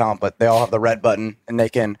America's Got Talent, but they all have the red button, and they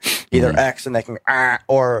can either X and they can,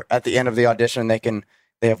 or at the end of the audition, they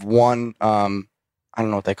have one, I don't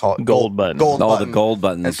know what they call it. Gold button. Gold oh, button. the gold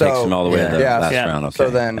button that And takes so- them all the way to the Yeah. last Yeah. round. Okay. So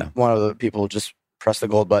then yeah. one of the people just pressed the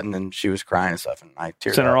gold button, and she was crying and stuff, and I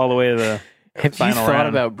teared sent her up. all the way to the Have you final thought round.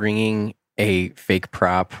 about bringing a fake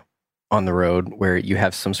prop on the road where you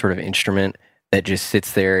have some sort of instrument that just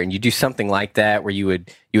sits there, and you do something like that where you would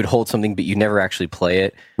hold something but you never actually play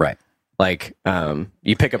it? Right. Like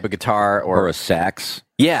you pick up a guitar or a sax.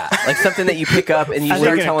 yeah, like something that you pick up and you I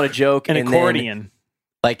start think telling a joke an and accordion. then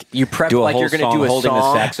like you prep Do a like whole you're going song to do a holding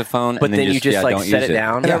song, the saxophone, but and then you just like don't set use it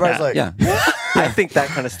down. And everybody's like, Yeah, I think that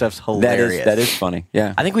kind of stuff's that hilarious. is funny.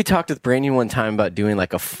 Yeah, I think we talked with Brandon one time about doing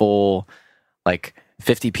like a full like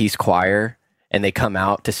 50-piece choir, and they come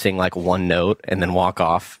out to sing like one note and then walk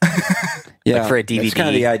off. yeah. Like for a DVD. That's kind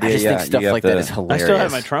of the idea. I just yeah, think stuff you have like that to- is I hilarious. still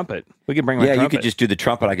have my trumpet. We could bring my Yeah, trumpet. you could just do the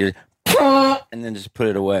trumpet. I could, and then just put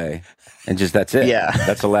it away, and just that's it. Yeah.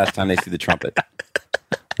 that's the last time they see the trumpet.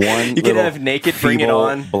 One, You could little have Naked bring it feeble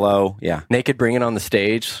on. blow. Yeah. Naked bring it on the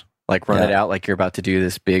stage, like run Yeah. it out like you're about to do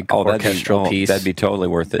this big Oh, orchestral piece. That'd be totally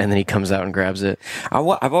worth it. and then he comes out and grabs it.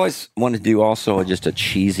 I've always wanted to do also just a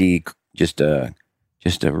cheesy, just a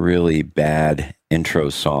really bad intro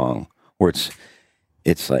song where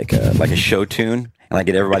it's like a show tune, and I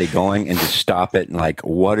get everybody going and just stop it and like,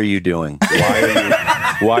 what are you doing?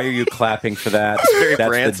 Why are you clapping for that? very That's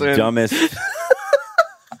Branson. the dumbest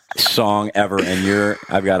song ever, and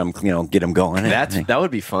I've got them, get them going. That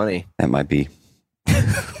would be funny. that might be.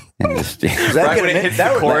 And just, Is that Right good? when it hits That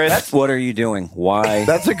the would- chorus. That's, what are you doing? Why?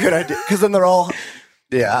 that's a good idea, because then they're all,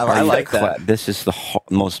 yeah, I are you like that. This is the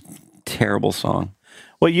most terrible song.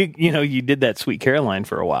 Well, you did that Sweet Caroline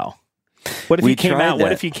for a while. What if We you came tried out? What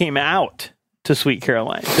that. if you came out to Sweet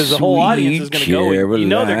Caroline? Because the whole audience is going to go. With,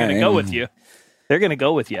 they're going to go with you. They're going to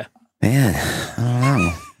go with you. Man, I don't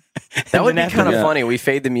know. That would be then after kind of the- funny. We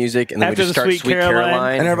fade the music and then we After just the start Sweet Sweet Caroline,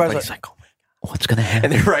 Caroline, and everybody's everybody's like, oh my What's gonna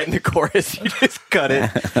happen? and then right in the chorus, you just cut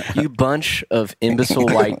it. You bunch of imbecile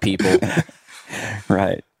white people.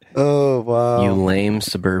 Right. Oh wow! You lame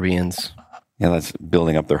suburbians. Yeah, that's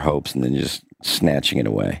building up their hopes and then just snatching it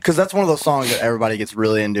away. Because that's one of those songs that everybody gets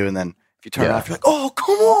really into, and then if you turn it Yeah. off, you're like, oh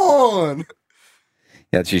come on!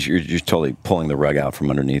 Yeah, it's just, you're totally pulling the rug out from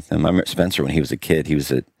underneath them. I remember Spencer when he was a kid. We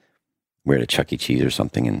were at a Chuck E. Cheese or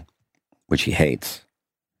something, and which he hates.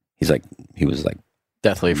 He was like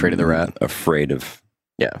Deathly afraid of the rat. afraid of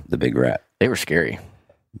Yeah, the big rat. they were scary.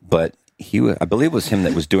 But I believe it was him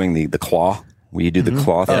that was doing the claw where you do the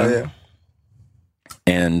claw thing. Oh, yeah.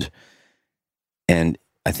 And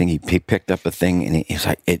I think he picked up a thing and he's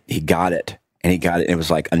like, he got it. And he got it. It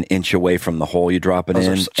was like an inch away from the hole you drop it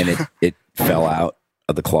in, and it fell out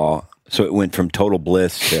of the claw. So it went from total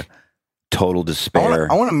bliss to total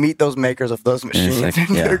despair. I want to meet those makers of those machines. Like,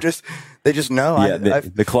 yeah. They just know. Yeah,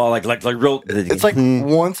 the claw like real. It's like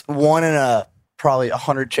one in a probably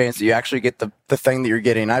 100 chance that you actually get the thing that you're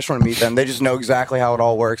getting. I just want to meet them. They just know exactly how it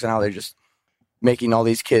all works and how they're just making all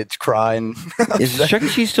these kids cry. And is Chuck E.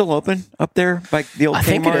 Cheese still open up there by the old Kmart? I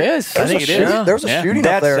think it is. I think it is. There was a shooting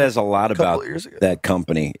that up there. That says a lot about that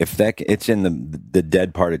company. If it's in the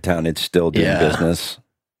dead part of town, it's still doing business.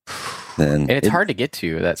 Then and it's hard to get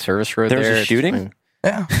to that service road. There's there. a shooting.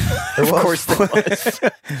 Yeah, of course there was.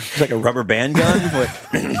 It's like a rubber band gun.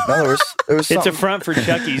 No, there was It's a front for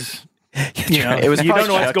Chucky's. You know, it was you don't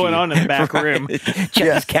know what's Chucky. going on in the back room.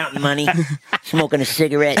 Chucky's counting money, smoking a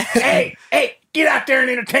cigarette. Hey, get out there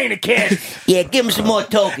and entertain the kids. Yeah, give him some more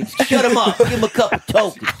tokens. Shut him up. Give him a couple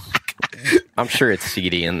tokens. I'm sure it's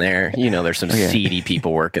seedy in there. You know, there's some seedy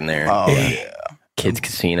people working there. Oh, yeah. Kids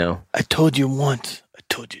Casino. I told you once. I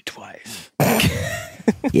told you twice.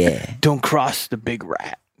 Yeah. Don't cross the big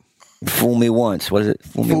rat. Fool me once. What is it?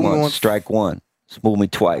 Fool me once. Strike one. Fool me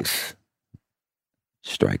twice.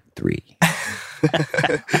 Strike three.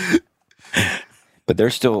 But they're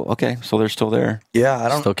still okay. So they're still there. Yeah, I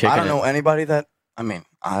Still don't kicking know anybody that. I mean,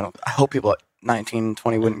 I hope people at 19,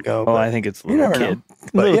 20 wouldn't go. Oh, but I think it's you never know.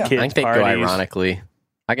 But little yeah. kids I think they go parties. ironically.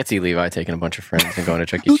 I could see Levi taking a bunch of friends and going to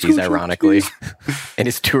Chuck E. Cheese ironically. And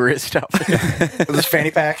his tourist outfit. With his fanny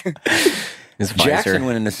pack. His Jackson visor.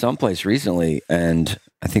 went into someplace recently, and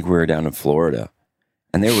I think we were down in Florida,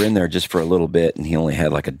 and they were in there just for a little bit, and he only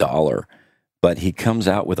had like $1, but he comes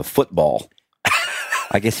out with a football.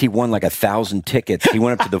 I guess he won like 1,000 tickets. He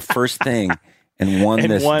went up to the first thing and won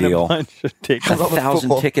this deal. A bunch of tickets.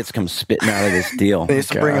 1,000 tickets come spitting out of this deal. They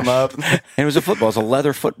used to bring him up. And it was a football. It was a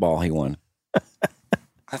leather football he won.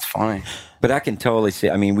 That's funny. But I can totally see.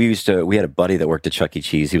 I mean, we had a buddy that worked at Chuck E.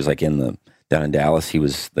 Cheese. He was like down in Dallas. He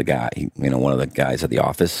was the guy, one of the guys at the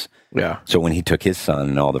office. Yeah. So when he took his son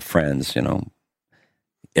and all the friends,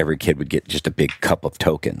 every kid would get just a big cup of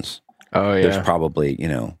tokens. Oh, yeah. There's probably,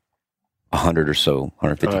 100 or so,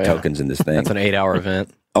 150 tokens in this thing. That's an 8-hour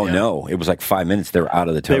event. Oh, no. It was like 5 minutes. They were out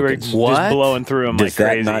of the They were tokens. just blowing through them Does like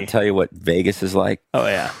crazy. that not tell you what Vegas is like? Oh,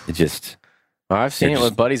 yeah. It just... I've seen it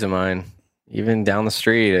with buddies of mine, even down the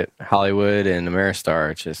street at Hollywood and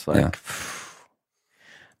Ameristar. It's just like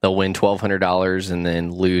they'll win $1,200 and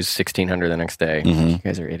then lose $1,600 the next day. Mhm. You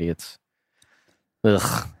guys are idiots.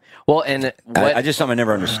 Ugh. Well, and I just something I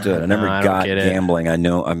never understood. I never I don't got get it. gambling. I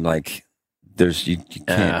know I'm like, you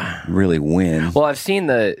can't really win. Well, I've seen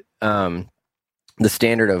the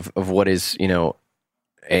standard of what is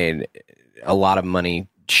a lot of money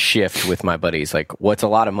shift with my buddies. Like what's a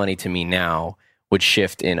lot of money to me now would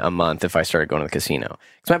shift in a month if I started going to the casino.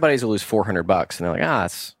 Because my buddies will lose $400 and they're like,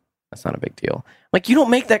 that's not a big deal. Like you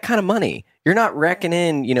don't make that kind of money. You're not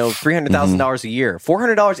reckoning in $300,000 a year.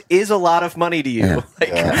 $400 is a lot of money to you. Yeah.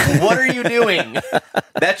 Like what are you doing?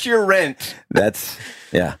 That's your rent. That's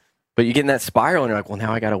But you get in that spiral and you're like, well,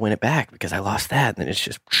 now I got to win it back because I lost that. And then it's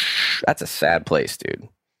just, that's a sad place, dude.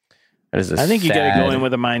 That is I think you got to go in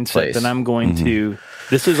with a mindset place. that I'm going to,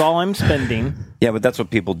 this is all I'm spending. Yeah, but that's what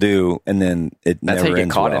people do, and then it That's never how you get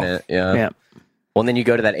ends caught well. in it. Yeah. Yeah. Well, and then you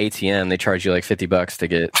go to that ATM, they charge you like $50 to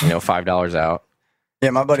get, $5 out. Yeah,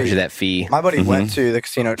 my buddy. Charge you that fee. My buddy went to the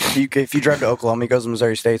casino. If you drive to Oklahoma, he goes to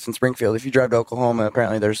Missouri States and Springfield. If you drive to Oklahoma,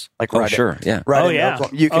 apparently there's like Oh, sure, yeah. right Oh, into yeah.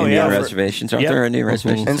 Oklahoma. You can Oh, yeah. go for- Reservations, aren't Yep. there any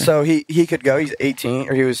reservations? And so he could go. He's 18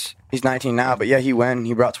 or he's 19 now. But yeah, he went and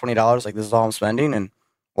he brought $20. Like this is all I'm spending, and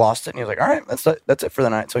lost it. And he was like, all right, that's it for the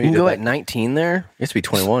night. So You he can did go that. at 19 there? It used to be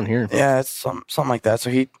 21 here. Yeah, it's something like that. So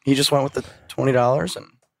he just went with the $20 and.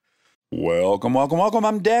 Welcome.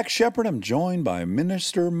 I'm Dak Shepard. I'm joined by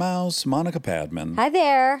Minister Mouse Monica Padman. Hi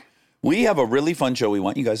there. We have a really fun show we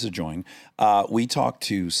want you guys to join. We talk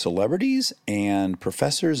to celebrities and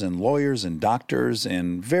professors and lawyers and doctors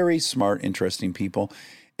and very smart, interesting people.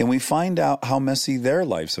 And we find out how messy their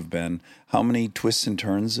lives have been, how many twists and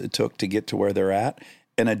turns it took to get to where they're at,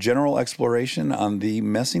 and a general exploration on the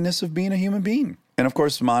messiness of being a human being. And of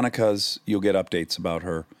course, Monica's, you'll get updates about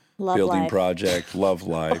her Love building life. project, love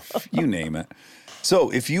life, you name it.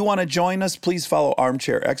 So if you want to join us, please follow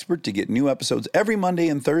Armchair Expert to get new episodes every Monday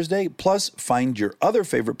and Thursday. Plus, find your other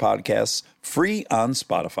favorite podcasts free on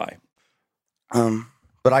Spotify.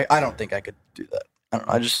 But I don't think I could do that. I don't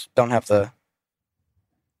know. I just don't have the.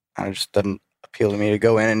 It just doesn't appeal to me to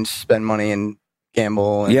go in and spend money and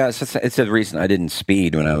gamble. And, Yeah, it's the reason I didn't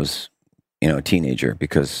speed when I was a teenager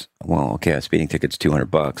because, well, okay, a speeding ticket's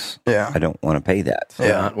 $200. Yeah. I don't want to pay that. So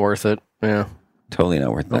Not worth it. Yeah. totally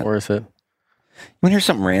not worth Not that. worth it. You want to hear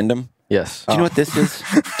something random? Yes. Do you know what this is?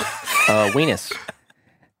 Weenus.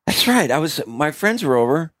 That's right. My friends were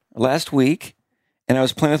over last week, and I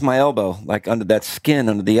was playing with my elbow, like under that skin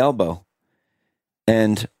under the elbow.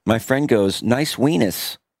 And my friend goes, "Nice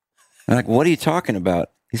weenus." I'm like, "What are you talking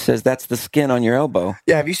about?" He says, "That's the skin on your elbow."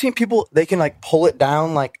 Yeah, have you seen people, they can like pull it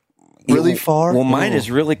down like really far? Well, mine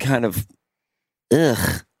is really kind of,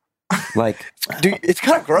 ugh. Like, dude, it's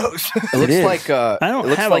kind of gross. It looks is. like I don't it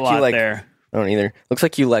looks have like a lot you like there. I don't either. Looks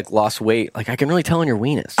like you like lost weight. Like I can really tell on your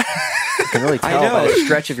weenus. I can really tell know. by the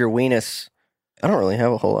stretch of your weenus. I don't really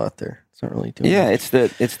have a whole lot there. It's not really doing. yeah, much.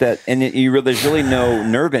 it's that, and there's really no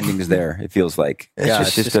nerve endings there. It feels like It's Yeah,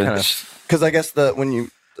 just, it's just kind of. because I guess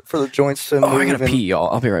for the joints to Oh, I move gotta and- pee, y'all.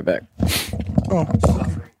 I'll be right back.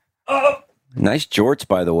 nice jorts,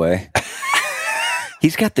 by the way.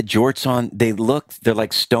 He's got the jorts on. They're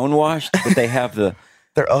like stonewashed, but they have the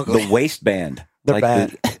they're ugly. the waistband. They're like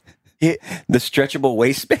bad. The, the stretchable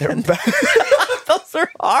waistband. Those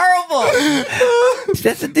are horrible.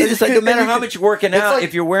 That's the thing. It's like no matter how much you're working out, like-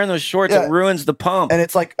 if you're wearing those shorts, Yeah. it ruins the pump. And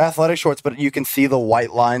it's like athletic shorts, but you can see the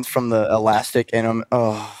white lines from the elastic in them.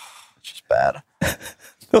 Oh, it's just bad.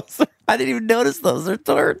 I didn't even notice those. They're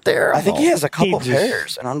terrible. I think he has a couple He just-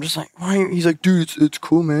 pairs, and I'm just like, why? He's like, dude, it's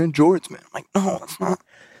cool, man. Jorts, man. I'm like, no, it's not.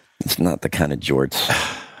 It's not the kind of jorts.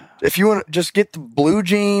 If you want to just get the blue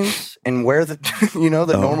jeans and wear the,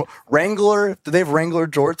 the normal Wrangler. Do they have Wrangler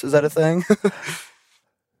jorts? Is that a thing?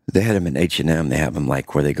 They had them in H&M. They have them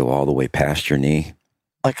like where they go all the way past your knee.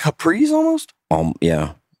 Like capris almost?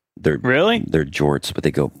 Yeah. They're Really? They're jorts, but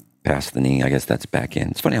they go past the knee. I guess that's back in.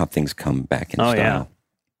 It's funny how things come back in Oh, style. yeah.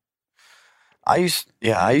 I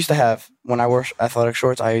used to have, when I wore athletic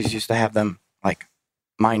shorts, I used to have them like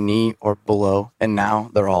my knee or below, and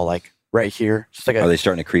now they're all like right here. Just like Are they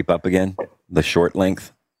starting to creep up again? The short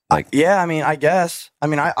length? Like, yeah, I mean, I guess. I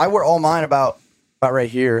mean, I wear all mine about right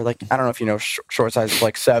here. Like, I don't know if you know, short size is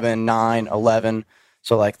like 7, 9, 11.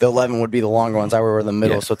 So like the 11 would be the longer ones. I wear the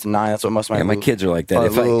middle, Yeah. so it's a 9. That's what most of my my kids are like that.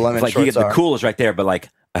 If Lululemon like you get shorts the are. coolest right there, but like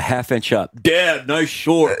a half inch up. Dad, nice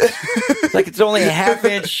shorts. It's like it's only a half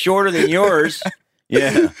inch shorter than yours.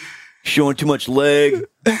 Yeah. Showing too much leg.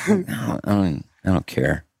 No, I don't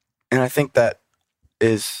care. And I think that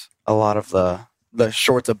is a lot of the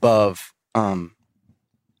shorts above.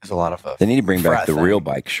 Is a lot of They need to bring back frat the thing. real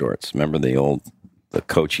bike shorts. Remember the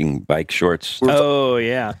coaching bike shorts? Oh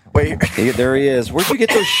yeah. Wait, There he is. Where'd you get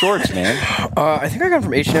those shorts, man? I think I got them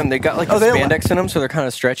from H&M. They got like the Oh, they- spandex in them, so they're kind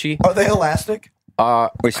of stretchy. are they elastic?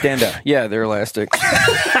 Wait, stand up. Yeah, they're elastic.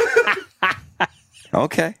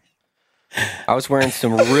 Okay. I was wearing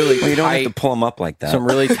some really Well, you don't have tight, to pull them up like that. some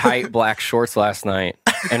really tight black shorts last night,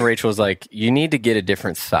 and Rachel was like, "You need to get a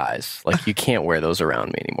different size. Like, you can't wear those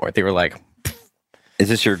around me anymore." They were like, Is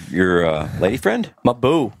this your lady friend? "My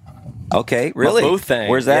boo, Okay, really? boo thing,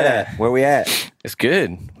 Where's that yeah. at? Where we at? it's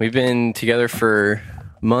good. We've been together for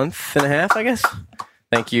a month and a half, I guess."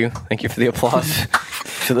 Thank you for the applause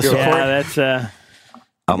to the support. Yeah, that's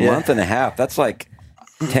A month and a half. That's like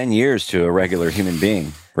 10 years to a regular human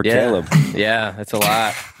being for Caleb. Yeah, it's a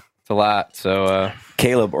lot. It's a lot. So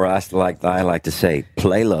Caleb, or I like to say,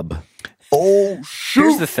 Playlub. Oh shoot!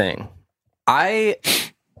 here's the thing.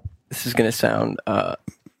 This is gonna sound I'm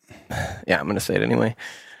gonna say it anyway.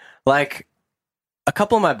 Like, a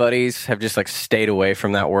couple of my buddies have just like stayed away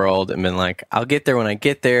from that world and been like, I'll get there when I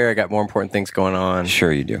get there. I got more important things going on.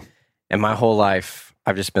 Sure you do. And my whole life,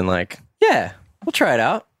 I've just been like, yeah, we'll try it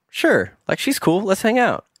out. Sure. Like, she's cool. Let's hang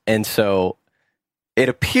out. And so it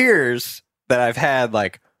appears that I've had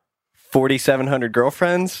like 4,700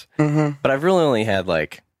 girlfriends, but I've really only had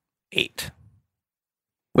like 8,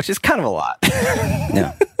 which is kind of a lot.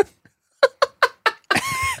 Yeah.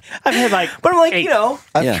 I've had like, But I'm like, 8.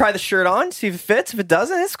 I've Yeah. tried the shirt on, see if it fits. If it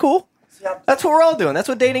doesn't, it's cool. That's what we're all doing. That's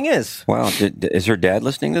what dating is. Wow. Is her dad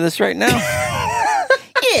listening to this right now?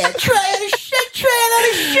 Yeah, try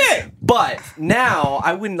out a shit. But now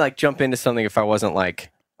I wouldn't like jump into something if I wasn't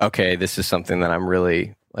like, okay, this is something that I'm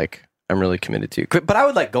really committed to. But I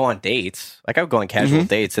would like go on dates. Like, I would go on casual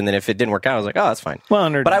dates, and then if it didn't work out, I was like, oh, that's fine. Well,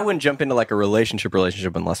 But I wouldn't jump into like a relationship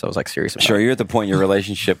unless I was like serious about Sure, it. you're at the point in your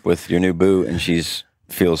relationship with your new boo, and she's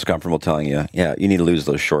feels comfortable telling you, yeah, you need to lose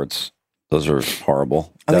those shorts. Those are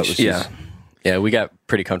horrible. That was Yeah. Yeah, we got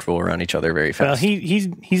pretty comfortable around each other very fast. Well,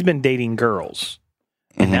 he's been dating girls,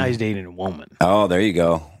 and now he's dating a woman. Oh, there you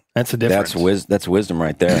go. That's the difference. That's wisdom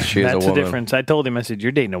right there. She is That's a the woman. difference. I told him, I said,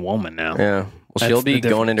 you're dating a woman now. Yeah. Well, That's she'll the be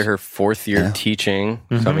going into difference. her 4th year Yeah. teaching.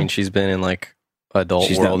 So, I mean, she's been in like adult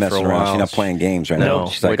She's not world for a messing around. while. She's not playing games right No, now.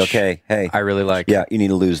 She's like, which okay, hey, I really like. yeah, you need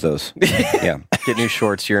to lose those. Yeah. Get new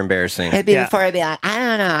shorts. You're embarrassing. It'd be before I'd be like, I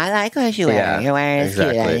don't know. I like what you wear. Yeah, You're wearing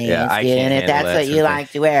exactly. cute. I think Yeah, it's I cute. can't And if handle that's that what you sort of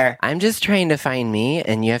like to wear. I'm just trying to find me,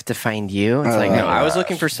 and you have to find you. It's like, no, I was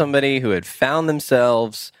looking for somebody who had found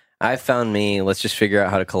themselves. I found me. Let's just figure out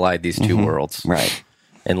how to collide these two worlds. Right.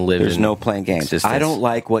 And live There's in no playing games. existence. I don't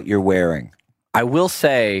like what you're wearing. I will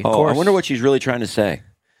say. Oh, I wonder what she's really trying to say.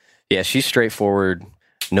 Yeah, she's straightforward.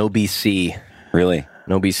 No BC. Really?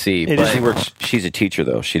 No BC. It But She works. She's a teacher,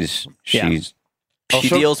 though. She's she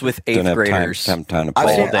deals with eighth doesn't have graders. time to I've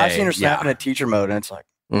play. seen, day. I've seen her snap Yeah. in a teacher mode, and it's like,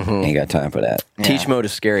 Ain't got time for that. Teach mode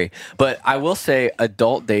is scary. But I will say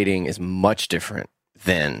adult dating is much different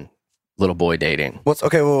than little boy dating. what's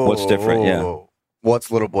okay? Whoa, What's different? Yeah. whoa.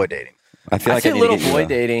 What's little boy dating? I feel I like say I need little to get boy you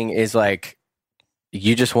dating is like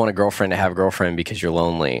you just want a girlfriend to have a girlfriend because you're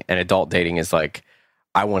lonely. And adult dating is like,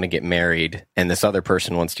 I want to get married and this other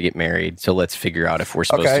person wants to get married. So let's figure out if we're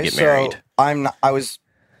supposed to get married. I was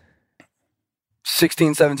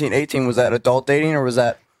 16, 17, 18. Was that adult dating or was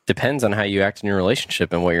that? Depends on how you act in your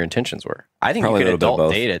relationship and what your intentions were. I think Probably you a could little bit of adult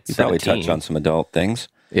both. date at You probably 17. touch on some adult things.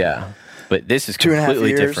 Yeah. But this is 2.5 completely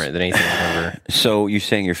years. different than anything I've ever. So you're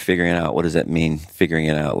saying you're figuring it out. What does that mean? Figuring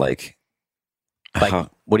it out, like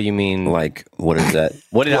What do you mean? like what is that?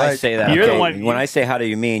 What did I Like, say that? You're the Okay. one- When I say how do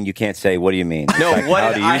you mean, you can't say what do you mean. No, It's like, what how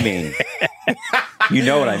did do you I- mean? You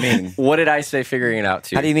know what I mean. What did I say figuring it out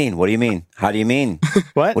to? How do you mean? What do you mean? How do you mean?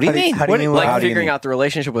 What? What do you mean? How do you mean? like how do you figuring mean? out the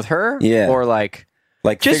relationship with her? Yeah. Or like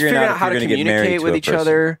Like just figuring figuring out out how if to you're gonna get married communicate to with a each person.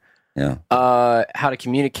 other. Yeah. How to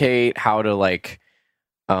communicate, how to like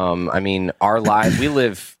I mean, our lives, we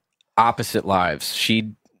live opposite lives.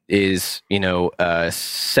 She is,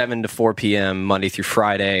 7 to 4 p.m. Monday through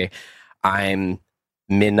Friday. I'm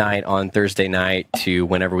midnight on Thursday night to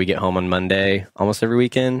whenever we get home on Monday, almost every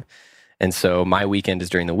weekend. And so my weekend is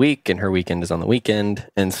during the week and her weekend is on the weekend.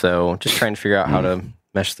 And so just trying to figure out how to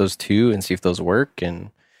mesh those two and see if those work and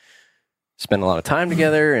spend a lot of time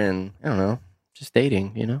together and I don't know, just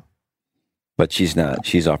dating, But she's not.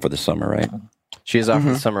 She's off for the summer, right? She is off for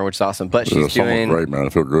the summer, which is awesome. But she's Summer's doing great, man. I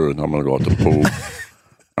feel good. I'm gonna go out to the pool.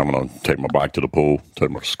 I'm gonna take my bike to the pool. Take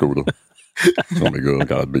my scooter. It's gonna be good. I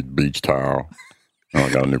got a big beach towel. And I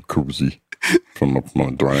got a new koozie from my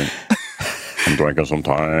drink. I'm drinking some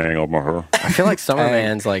Tang over my hair. I feel like Summer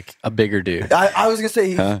Man's like a bigger dude. I was gonna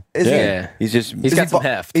say, Huh? is Yeah. He's just. He's he got some ba-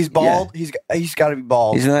 heft. He's bald. He's got to be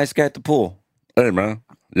bald. He's a nice guy at the pool. Hey, man.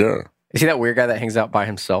 Yeah. Is he that weird guy that hangs out by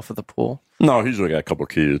himself at the pool? No, he's got a couple of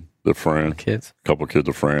kids. They're friends. Kids? A couple of kids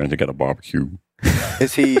are friends. They got a barbecue.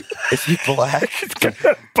 Is he black?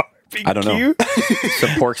 I don't know.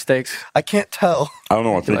 Some pork steaks? Uh, I can't tell. I don't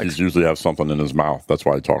know. I think he's usually have something in his mouth. That's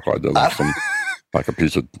why he talks like that. Like, like a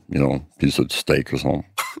piece of steak or something.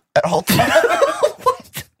 At all times.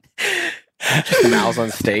 Just mouths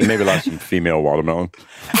on steak. Maybe like some female watermelon.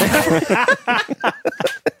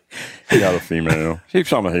 He got a female. She's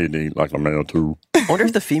something he'd eat like a male too. I wonder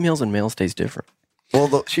if the females and males taste different. Well,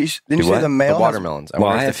 didn't you Do say what? the male? The has- watermelons. I Well,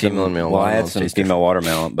 I wonder had if the female and male I had watermelons some taste female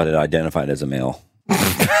watermelon, but it identified as a male.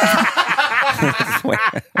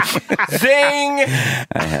 Zing!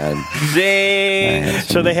 I had. Zing!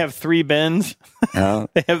 So they have 3 bins. Uh,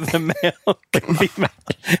 They have the male, the female,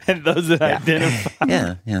 and those that identify.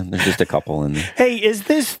 yeah, there's just a couple in there. Hey, is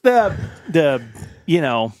this the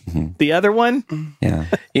the other one? Yeah.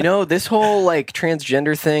 This whole like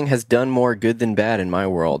transgender thing has done more good than bad in my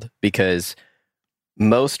world because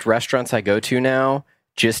most restaurants I go to now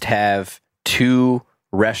just have 2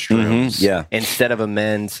 restrooms Yeah. instead of a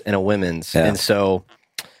men's and a women's. Yeah. And so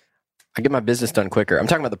I get my business done quicker. I'm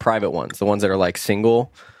talking about the private ones, the ones that are like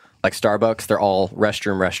single, like Starbucks. They're all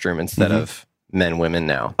restroom instead of men, women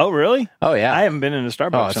now. Oh, really? Oh, yeah. I haven't been in a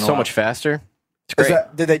Starbucks Oh, in it's a so while. much faster. It's great.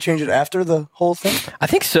 Did they change it after the whole thing? I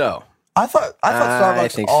think so. I thought I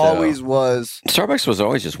Starbucks think so. always was. Starbucks was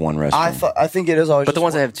always just one restaurant. I think it is always. But the just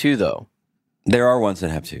ones one. that have 2, though. There are ones that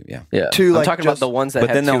have 2, yeah. Yeah. 2, I'm like, talking about just- the ones that But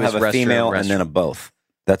have then 2 they'll as have a restroom, female and then a both.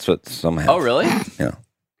 That's what some have. Oh, really? Yeah.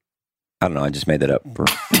 I don't know. I just made that up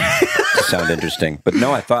to sound interesting. But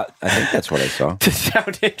no, I think that's what I saw. To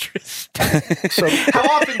sound interesting. So, how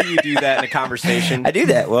often do you do that in a conversation? I do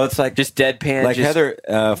that. Well, it's like Just deadpan. like just, Heather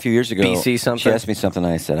a few years ago. BC something? She asked me something.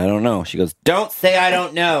 And I said, I don't know. She goes, don't say I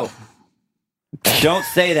don't know. Don't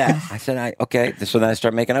say that. I said, okay. So then I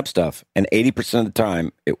start making up stuff. And 80% of the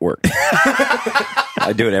time, it works.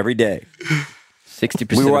 I do it every day.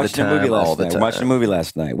 60% We were of the watching a time, movie all last the night. time. We're watching a movie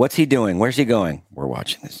last night. What's he doing? Where's he going? We're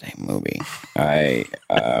watching the same movie.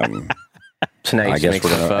 So now you I just make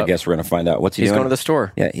guess stuff up. we're gonna find out. What's he He's doing? going to the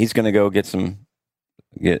store. Yeah, he's gonna go get some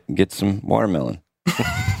watermelon.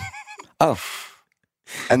 Oh,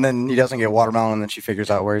 And then he doesn't get watermelon, and then she figures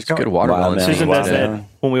out where he's going. Good watermelon. Susan does Yeah. that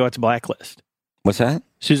when we watch Blacklist. What's that?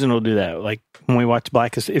 Susan will do that. Like when we watch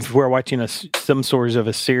Blacklist, if we're watching some sort of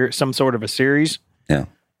a series, Yeah.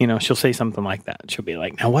 you know, she'll say something like that. She'll be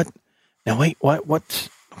like, "Now what? Now wait, what's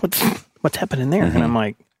happening there?" Mm-hmm. And I'm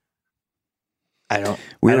like, I don't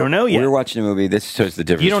know yet. We were watching a movie. This shows the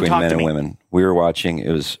difference You don't between talk men to and me. women. We were watching, it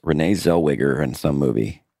was Renee Zellweger in some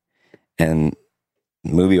movie. And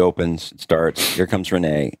the movie opens, it starts, here comes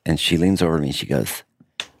Renee, and she leans over to me and she goes,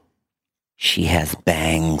 "She has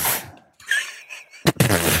bangs."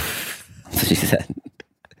 She said,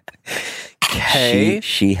 Okay.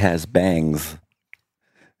 She has bangs.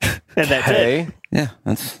 And that's it. Yeah,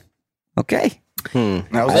 that's okay.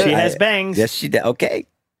 That was She it. has bangs. Yes, she did. Okay.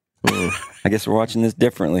 I guess we're watching this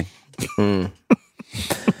differently.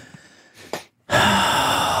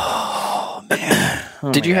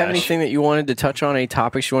 Did you have anything that you wanted to touch on? Any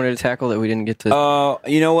topics you wanted to tackle that we didn't get to?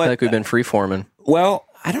 You know I what? feel like we've been free-forming. Well,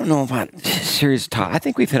 I don't know about serious I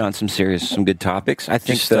think we've hit on some good topics. I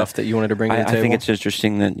think Just stuff that you wanted to bring to the I table. think it's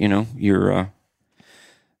interesting that you're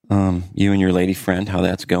you and your lady friend, how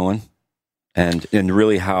that's going, and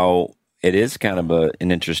really how it is kind of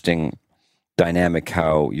an interesting dynamic.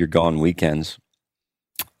 How you're gone weekends,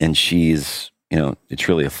 and she's it's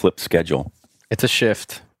really a flipped schedule. It's a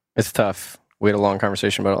shift. It's tough. We had a long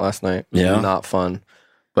conversation about it last night. It was Yeah. not fun,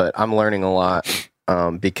 but I'm learning a lot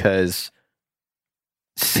because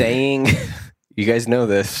saying, you guys know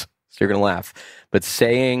this, so you're going to laugh, but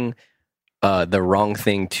saying the wrong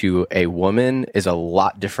thing to a woman is a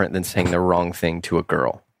lot different than saying the wrong thing to a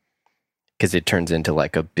girl, because it turns into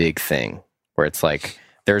like a big thing where it's like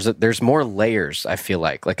there's more layers. I feel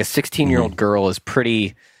like a 16-year-old girl is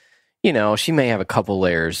pretty, she may have a couple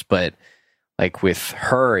layers, but like with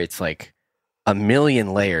her, it's like a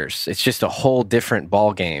million layers. It's just a whole different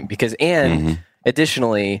ball game because,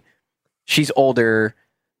 additionally, she's older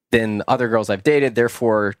than other girls I've dated.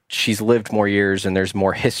 Therefore, she's lived more years and there's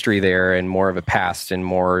more history there and more of a past and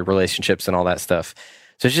more relationships and all that stuff.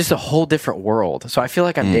 So it's just a whole different world. So I feel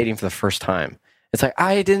like I'm dating for the first time. It's like,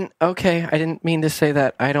 I didn't mean to say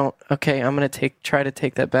that. I'm going to try to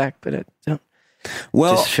take that back, but I don't.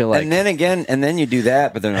 Well, Just feel like- and then you do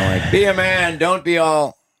that, but then they're like, "Be a man, don't be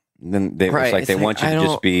all." Then it's like they want you to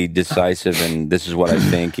just be decisive, and this is what I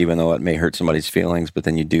think, even though it may hurt somebody's feelings. But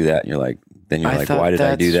then you do that, and you're like, "Why did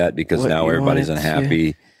I do that?" Because now everybody's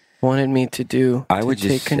unhappy. Wanted me to do. I would take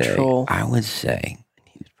just control. I would say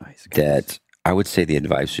that the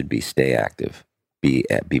advice should be stay active, be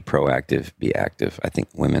proactive, be active. I think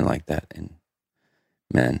women like that, and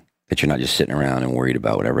men. That you're not just sitting around and worried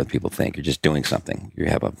about whatever people think. You're just doing something. You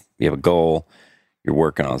have a goal. You're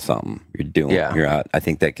working on something. You're doing. Yeah. You're out. I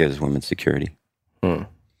think that gives women security. A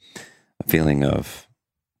feeling of,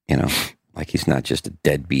 like he's not just a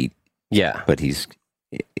deadbeat. Yeah. But he's.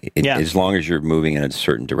 As long as you're moving in a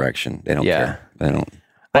certain direction, they don't care. They don't.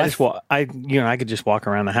 I could just walk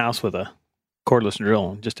around the house with a cordless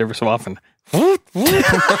drill, just every so often.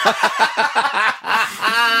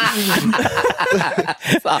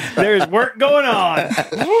 There's work going on.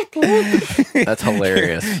 That's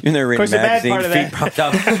hilarious. You're there reading the bad magazine, part of feet that- propped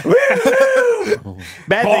up.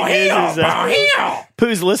 Bad thing is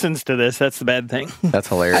Poos listens to this. That's the bad thing. That's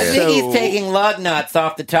hilarious. I think he's taking lug nuts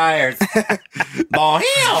off the tires.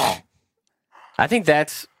 I think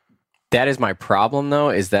that is my problem though,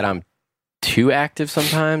 is that I'm too active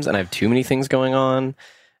sometimes and I have too many things going on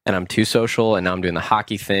and I'm too social, and now I'm doing the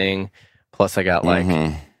hockey thing. Plus I got like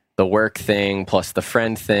the work thing plus the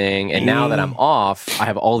friend thing. And now that I'm off, I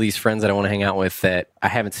have all these friends that I want to hang out with that I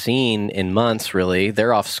haven't seen in months really.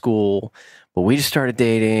 They're off school, but we just started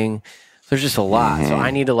dating. There's just a lot. So I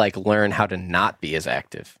need to like learn how to not be as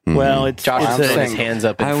active. Well, it's Josh is throwing his saying- hands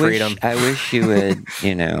up in freedom. I wish you would,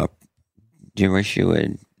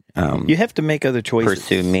 you have to make other choices.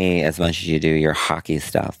 pursue me as much as you do your hockey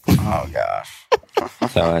stuff. Oh gosh.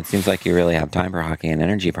 So it seems like you really have time for hockey and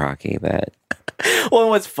energy for hockey, but Well,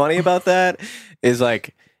 what's funny about that is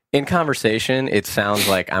like in conversation, it sounds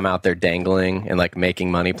like I'm out there dangling and like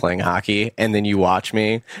making money playing hockey, and then you watch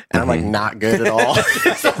me and I'm like not good at all.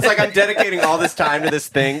 So it's like I'm dedicating all this time to this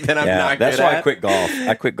thing that I'm not that's good why at. I quit golf.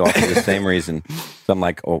 I quit golf for the same reason. So I'm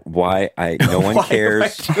like, why? No one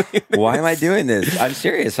cares. Why am I doing this? I'm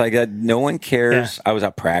serious. No one cares. Yeah. I was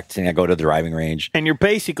out practicing. I go to the driving range. And you're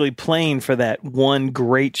basically playing for that one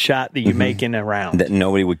great shot that you make in a round. That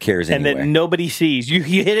nobody would cares and anyway. that nobody sees. You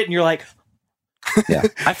hit it and you're like, yeah.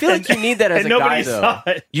 I feel like you need that as and a nobody guy, though. saw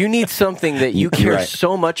it. You need something that you You're care right.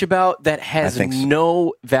 so much about that has I think so.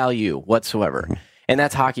 no value whatsoever. And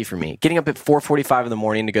that's hockey for me. Getting up at 4:45 in the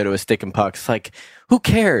morning to go to a stick and puck, it's like, who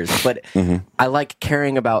cares? But I like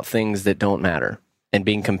caring about things that don't matter and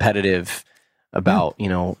being competitive about,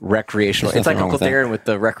 recreational. It's like Uncle Darren with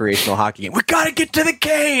the recreational hockey game. We got to get to the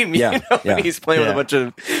game. And he's playing with a bunch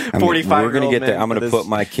of 45. We're going to get there. I'm going to put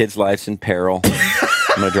my kids' lives in peril.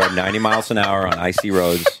 I'm going to drive 90 miles an hour on icy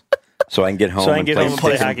roads so I can get home and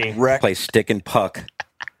play hockey. Play stick and puck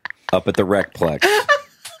up at the Recplex.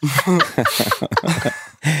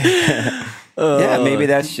 Yeah, maybe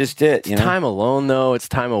that's just it. It's time alone, though. It's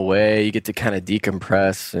time away. You get to kind of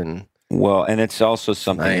decompress and it's also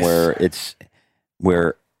something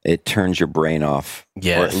where it turns your brain off, or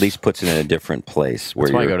at least puts it in a different place.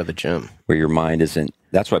 That's why I go to the gym, where your mind isn't.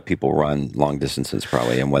 That's why people run long distances,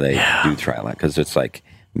 probably, and why they do triathlon, because it's like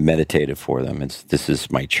meditative for them. This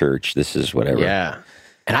is my church. This is whatever. Yeah.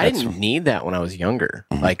 And I didn't need that when I was younger.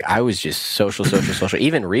 Like, I was just social.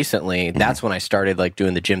 Even recently, that's when I started like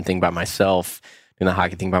doing the gym thing by myself, doing the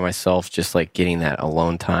hockey thing by myself, just like getting that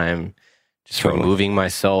alone time, just removing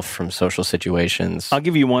myself from social situations. I'll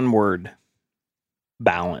give you one word: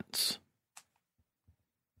 balance.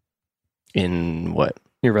 In what?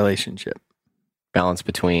 Your relationship. Balance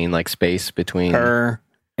between, like, space between her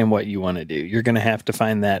and what you want to do. You're going to have to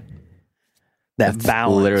find that balance.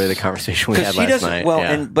 Literally the conversation we had last night.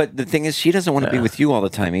 Well, but the thing is, she doesn't want to be with you all the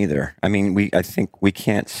time either. I mean, I think we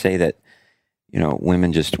can't say that,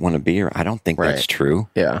 women just want to be here. I don't think that's true.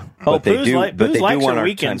 Yeah. But they do. But they likes do want her our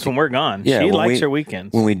weekends when we're gone. Yeah, she likes her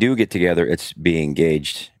weekends. When we do get together, it's be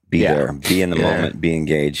engaged, be there, be in the moment, be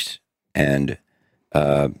engaged, and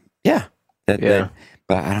but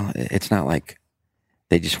I don't. It's not like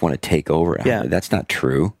they just want to take over. Yeah. That's not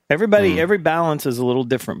true. Every balance is a little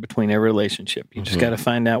different between every relationship. You just got to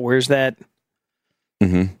find out where's that.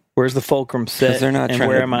 Where's the fulcrum set? They're not and trying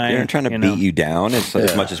where to, am I? They're not trying to beat you down as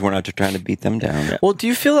much as we're not trying to beat them down. Yeah. Well, do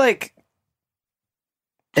you feel like,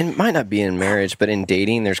 and it might not be in marriage, but in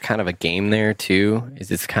dating, there's kind of a game there too.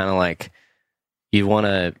 It's kind of like you want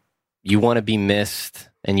to be missed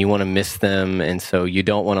and you want to miss them, and so you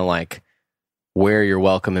don't want to like wear your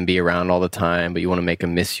welcome and be around all the time, but you want to make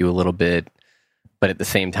them miss you a little bit. But at the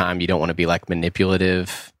same time, you don't want to be like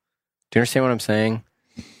manipulative. Do you understand what I'm saying?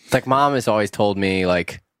 It's like mom has always told me,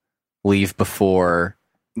 like, leave before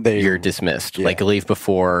you're dismissed. Like, leave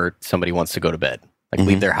before somebody wants to go to bed. Like,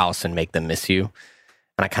 leave their house and make them miss you.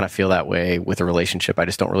 And I kind of feel that way with a relationship. I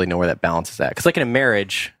just don't really know where that balance is at. Because like in a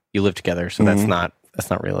marriage, you live together, so that's not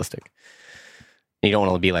realistic. You don't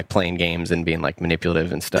want to be like playing games and being like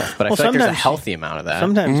manipulative and stuff. But I feel like there's a healthy amount of that.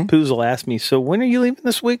 Sometimes Poos will ask me, so when are you leaving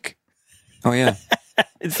this week? Oh, yeah.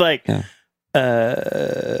 It's like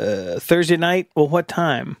Thursday night. Well, what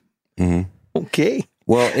time? Okay.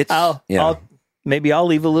 Well, maybe I'll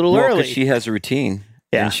leave a little early. She has a routine.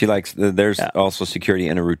 Yeah. And she likes, there's also security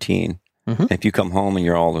in a routine. If you come home and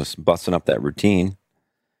you're all just busting up that routine,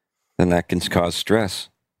 then that can cause stress.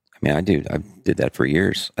 I mean, I did that for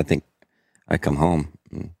years. I think I come home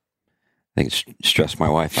and I think it stressed my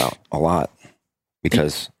wife out a lot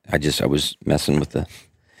because I was messing with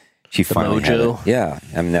she finally had it. Yeah.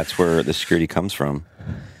 I mean, that's where the security comes from.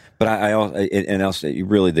 But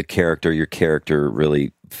really your character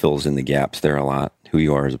really fills in the gaps there a lot, who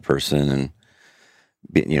you are as a person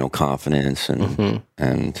and, confidence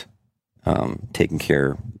and taking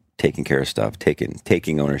care of stuff,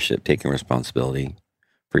 taking ownership, taking responsibility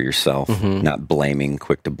for yourself, not blaming,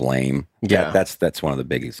 quick to blame. Yeah. That's one of the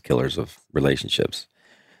biggest killers of relationships.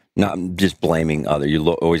 Not just blaming other.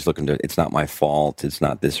 Always looking to, it's not my fault. It's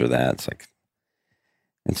not this or that. It's like,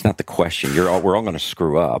 it's not the question. We're all going to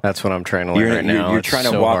screw up. That's what I'm trying to learn right now. You're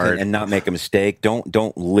trying to walk in and not make a mistake.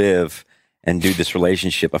 Don't live and do this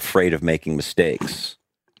relationship afraid of making mistakes.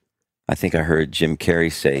 I think I heard Jim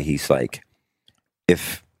Carrey say, he's like,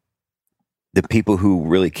 if the people who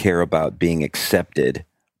really care about being accepted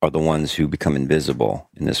are the ones who become invisible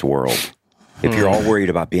in this world. If you're all worried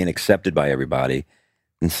about being accepted by everybody,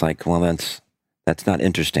 it's like, well, that's not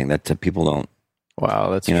interesting. People don't.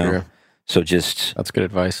 Wow, that's true. So that's good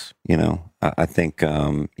advice. I think,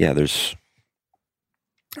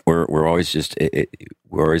 we're always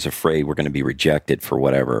we're always afraid we're going to be rejected for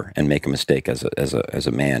whatever and make a mistake as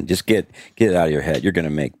a man. Just get it out of your head. You're going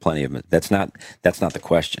to make plenty of. That's not the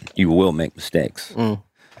question. You will make mistakes,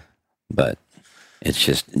 but it's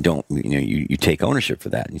just don't. You take ownership for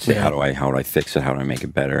that and you say, how do I fix it? How do I make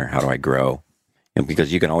it better? How do I grow?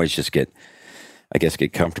 Because you can always just get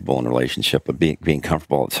comfortable in a relationship, but being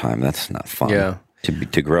comfortable all the time, that's not fun. Yeah.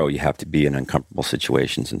 To grow, you have to be in uncomfortable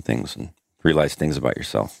situations and things and realize things about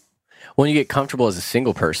yourself. When you get comfortable as a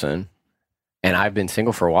single person, And I've been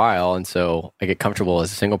single for a while, and so I get comfortable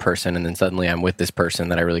as a single person, and then suddenly I'm with this person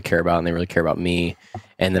that I really care about, and they really care about me.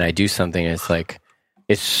 And then I do something, and it's like,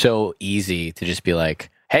 it's so easy to just be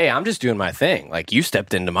like, hey, I'm just doing my thing. Like, you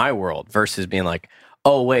stepped into my world, versus being like,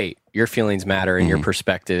 oh, wait, your feelings matter, and your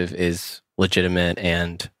perspective is legitimate,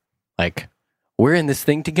 and like, we're in this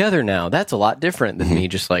thing together now. That's a lot different than me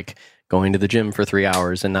just like going to the gym for 3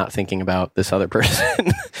 hours and not thinking about this other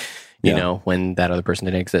person, you know, when that other person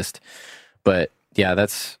didn't exist. But yeah,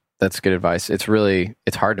 that's good advice. It's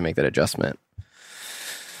hard to make that adjustment.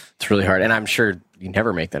 It's really hard. And I'm sure you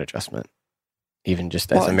never make that adjustment, even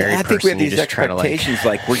just as a married person. I think we have these expectations,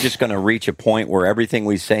 like we're just going to reach a point where everything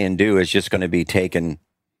we say and do is just going to be taken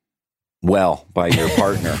well by your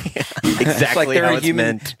partner. Exactly, like how it's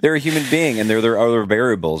meant. They're a human being, and there are other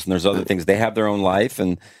variables, and there's other things. They have their own life,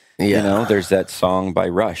 and you know, there's that song by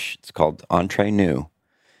Rush. It's called Entre Nous.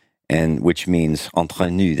 And which means entre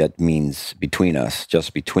nous, that means between us,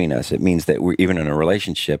 just between us. It means that we're even in a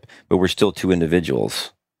relationship, but we're still two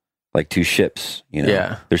individuals, like two ships, you know.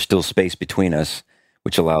 Yeah. There's still space between us,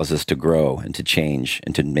 which allows us to grow and to change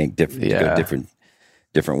and to make go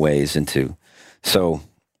different ways into. So,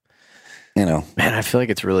 you know. Man, I feel like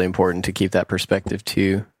it's really important to keep that perspective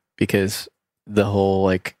too, because the whole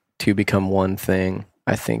like two become one thing,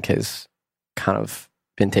 I think, has kind of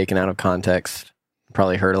been taken out of context.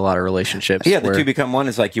 Probably hurt a lot of relationships. Yeah, the two become one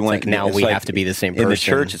is like you want. Like now we have to be the same person. In the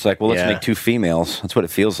church, it's like, well, let's make two females. That's what it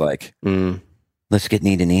feels like. Let's get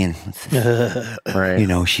knee to knee. Right. You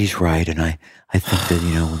know, she's right, and I think that,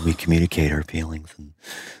 you know, when we communicate our feelings,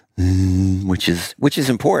 and, which is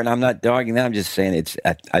important. I'm not dogging that. I'm just saying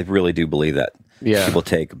I really do believe that. Yeah. People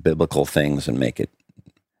take biblical things and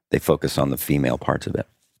they focus on the female parts of it.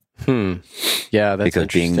 Yeah, that's because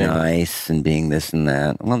being nice and being this and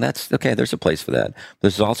that. Well, that's okay. There's a place for that.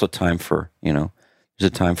 There's also time for, you know,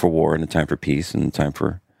 there's a time for war and a time for peace and a time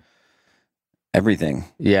for everything.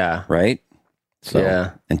 Yeah. Right?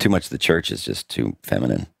 So, and too much of the church is just too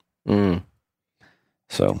feminine.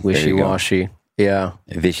 So wishy-washy. Yeah.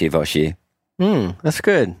 Wishy-washy. That's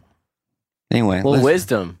good. Anyway. Well,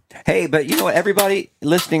 wisdom. Hey, but you know what? Everybody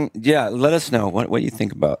listening, let us know. What do you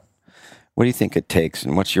think about? What do you think it takes,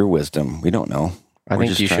 and what's your wisdom? We don't know. I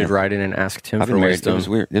think you should write in and ask Tim for wisdom. It was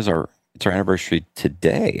weird. It's our anniversary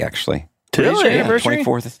today, actually. Today's your anniversary?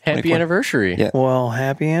 24th. Happy anniversary. Yeah. Well,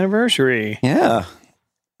 happy anniversary. Yeah.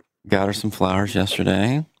 Got her some flowers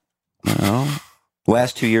yesterday. You know,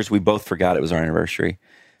 last 2 years, we both forgot it was our anniversary.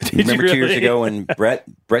 Remember 2 years ago when Brett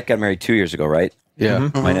got married 2 years ago, right? Yeah.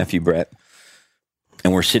 My nephew, Brett.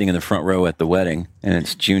 And we're sitting in the front row at the wedding, and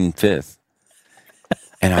it's June 5th.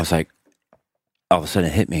 And I was like, all of a sudden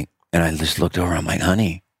it hit me, and I just looked over. I'm like,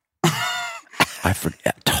 honey, I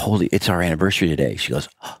forgot. Totally, it's our anniversary today. She goes,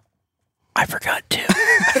 oh, I forgot too.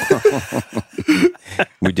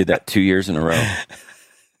 We did that 2 years in a row.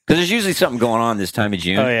 Because there's usually something going on this time of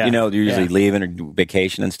June. Oh, yeah. You know, they're usually leaving or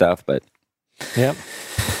vacation and stuff. But yep,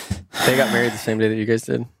 they got married the same day that you guys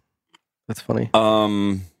did. That's funny.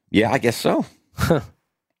 Yeah, I guess so. So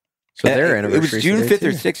their anniversary. It was June 5th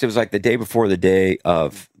or 6th. It was like the day before the day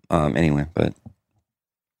of. Anyway, but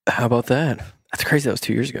how about that? That's crazy. That was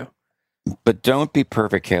 2 years ago. But don't be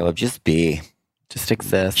perfect, Caleb. Just be. Just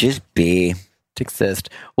exist. Just be. Just exist.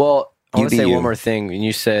 Well, I want to say one more thing. When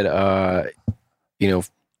you said, you know,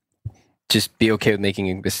 just be okay with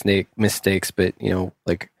making mistakes, but, you know,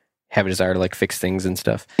 like have a desire to like fix things and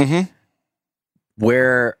stuff. Mm-hmm.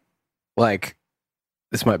 Where, like,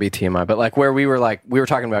 this might be TMI, but like where we were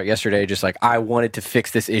talking about yesterday, just like I wanted to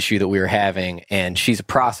fix this issue that we were having, and she's a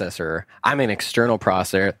processor. I'm an external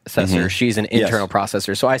processor. Mm-hmm. She's an internal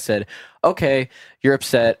processor. So I said, okay, you're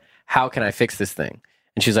upset. How can I fix this thing?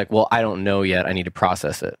 And she's like, well, I don't know yet. I need to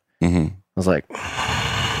process it. Mm-hmm. I was like,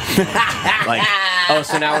 oh,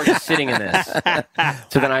 so now we're just sitting in this.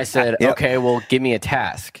 So then I said, okay, well, give me a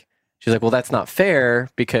task. She's like, well, that's not fair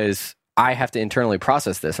because I have to internally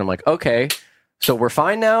process this. And I'm like, okay. So we're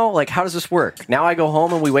fine now? Like, how does this work? Now I go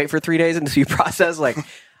home and we wait for 3 days until you process? Like,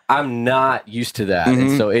 I'm not used to that. Mm-hmm.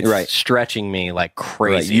 And so it's stretching me like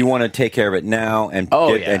crazy. Right. You want to take care of it now and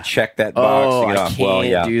and check that box and get off.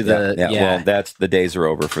 Well, that's the days are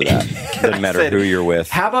over for that. Doesn't matter who you're with.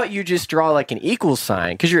 How about you just draw like an equal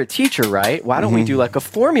sign? Because you're a teacher, right? Why don't we do like a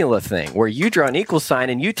formula thing where you draw an equal sign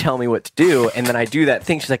and you tell me what to do, and then I do that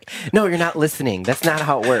thing. She's like, no, you're not listening. That's not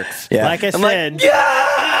how it works. Yeah. Like I said. Like,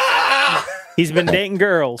 yeah! He's been dating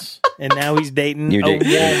girls, and now he's dating a woman.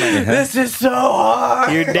 This is so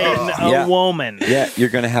hard. You're dating a woman. Yeah, you're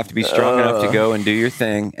going to have to be strong enough to go and do your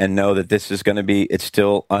thing and know that this is going to be, it's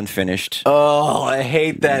still unfinished. Oh, I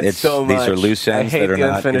hate that so much. These are loose ends that are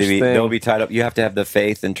not going to be, they'll be tied up. You have to have the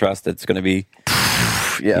faith and trust that's going to be,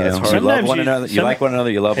 you love one another, you like one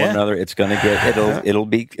another, you love one another. It's going to get,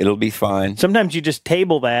 it'll be fine. Sometimes you just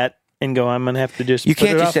table that and go, I'm going to have to just. You put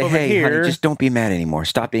can't it just say, over "Hey, here. honey, just don't be mad anymore.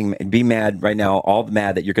 Stop be mad right now. All the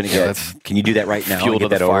mad that you're going to get. Can you do that right now? Fuel and to get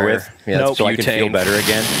the that over fire. with, Yeah, so I can feel better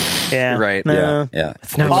again." Yeah, right. No. Yeah.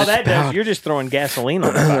 It's not all that does. You're just throwing gasoline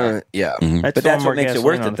on the fire. Yeah, but that's what makes it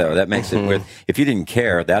worth it, though. That makes it worth. If you didn't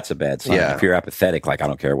care, that's a bad sign. Yeah. If you're apathetic, like I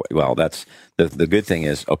don't care. Well, that's the good thing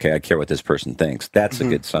is, okay, I care what this person thinks. That's a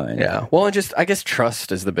good sign. Yeah. Well, and just I guess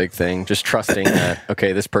trust is the big thing. Just trusting that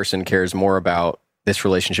this person cares more about this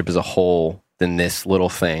relationship as a whole than this little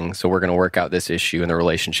thing. So we're going to work out this issue and the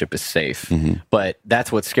relationship is safe. But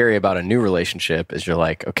that's what's scary about a new relationship is you're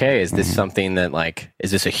like, okay, is this something that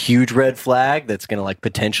is this a huge red flag that's going to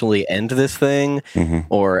potentially end this thing?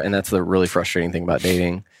 And that's the really frustrating thing about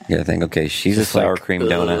dating. Yeah, I think, okay, she's a sour cream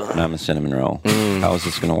donut and I'm a cinnamon roll. How is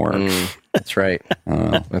this going to work? That's right.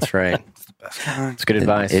 That's right. It's good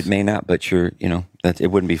advice. It may not, but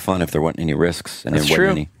it wouldn't be fun if there weren't any risks and that's there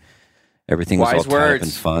wasn't true. any. Everything was Wise all tied up words.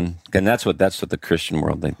 and fun, and that's what the Christian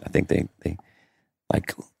world. I think they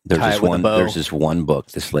like. There's this one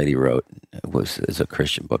book this lady wrote. Is a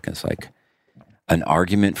Christian book. And it's like an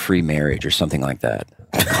argument-free marriage or something like that.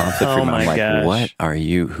 Conflict-free. my I'm like, gosh. what are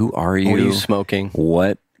you? Who are you? What are you smoking?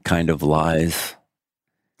 What kind of lies?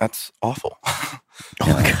 That's awful.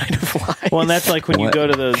 What kind of lies? Well, and that's like when you go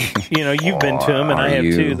to the, you've been to them, and I have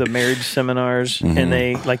too, the marriage seminars, and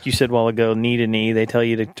they, like you said a while ago, knee to knee. They tell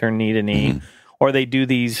you to turn knee to knee, or they do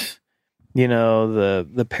these,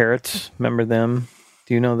 the parrots. Remember them?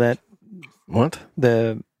 Do you know that? What?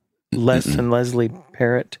 The Les and Leslie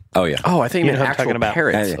parrot. Oh yeah. Oh, I think you know meant what I'm actual talking about.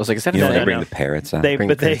 parrots. I was like, is that You a know, thing? they bring the parrots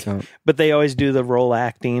out. But they always do the role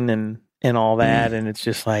acting and all that, and it's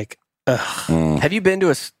just like, ugh. Have you been to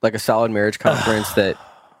a solid marriage conference that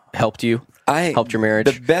helped you? Helped your marriage?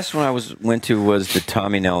 The best one went to was the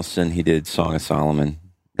Tommy Nelson. He did Song of Solomon.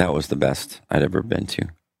 That was the best I'd ever been to.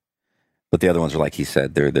 But the other ones are like he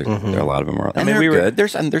said. They're a lot of them are. I mean, we were good.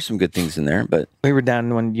 There's some good things in there, but we were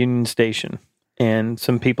down in Union Station, and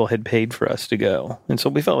some people had paid for us to go, and so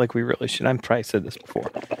we felt like we really should. I've probably said this before.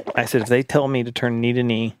 I said if they tell me to turn knee to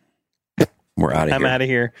knee, we're out of here. I'm out of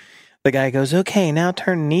here. The guy goes, okay, now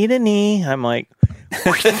turn knee to knee. I'm like,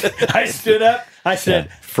 I stood up. I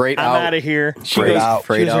said, Freight I'm out of here. She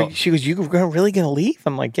goes, you really going to leave?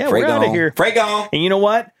 I'm like, yeah, we're out of here. Freight gone. And you know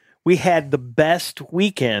what? We had the best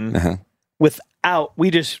weekend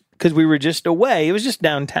because we were just away. It was just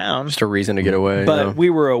downtown. Just a reason to get away. But we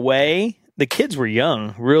were away. The kids were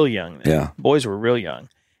young, real young. Yeah. Boys were real young.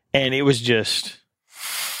 And it was just,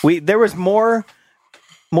 there was more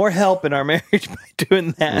help in our marriage by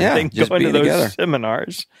doing that than going to those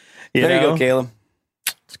seminars. There you go, Caleb.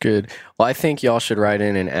 It's good. Well, I think y'all should write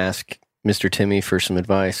in and ask Mr. Timmy for some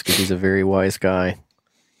advice because he's a very wise guy.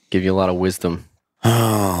 Give you a lot of wisdom.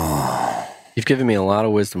 You've given me a lot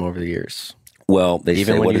of wisdom over the years. Well, they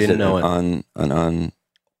even say, when what you is didn't it? know it.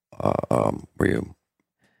 Were you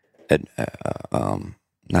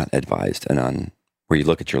not advised, where you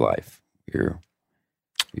look at your life, you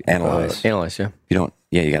analyze. Analyze, yeah.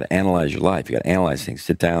 You got to analyze your life. You got to analyze things.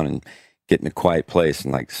 Sit down and get in a quiet place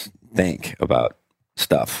and think about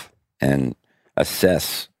stuff and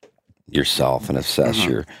assess yourself and assess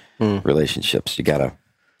your relationships. You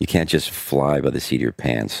can't just fly by the seat of your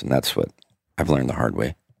pants, and that's what I've learned the hard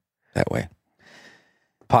way. That way,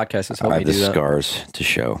 podcast has helped me do that. I have the scars to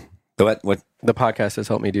show. What the podcast has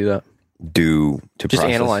helped me do that. Just process?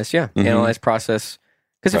 Analyze, analyze, process.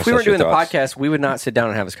 Because if we weren't doing the podcast, we would not sit down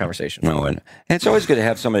and have this conversation. No, and it's always good to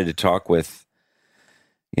have somebody to talk with.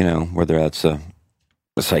 Whether that's a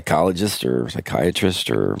psychologist or a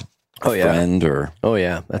psychiatrist or a friend or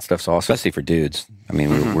that stuff's awesome. Especially for dudes. I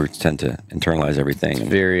mean, we tend to internalize everything. It's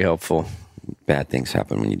very helpful. Bad things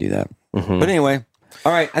happen when you do that. But anyway,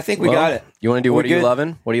 all right. I think we got it. You want to do what are you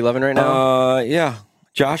loving? What are you loving right now? Yeah,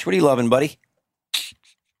 Josh, what are you loving, buddy?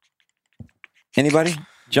 Anybody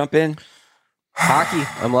jump in? Hockey.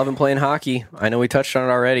 I'm loving playing hockey. I know we touched on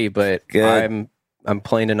it already, but I'm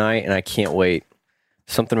playing tonight and I can't wait.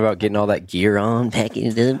 Something about getting all that gear on, packing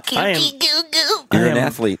it up. You're an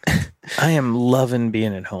athlete. I am loving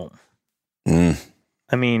being at home.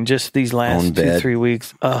 I mean, just these last 2-3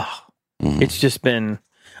 weeks. It's just been.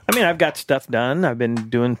 I mean, I've got stuff done. I've been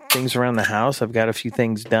doing things around the house. I've got a few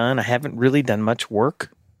things done. I haven't really done much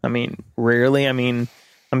work. I mean, rarely. I mean,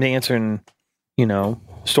 I'm answering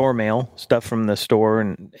store mail, stuff from the store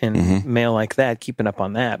and mail like that, keeping up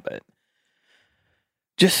on that, but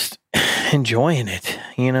just enjoying it,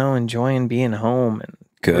 enjoying being home. And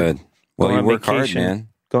good. Well, you work hard, man.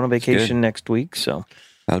 Going on vacation next week, so.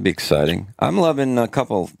 That'll be exciting. I'm loving a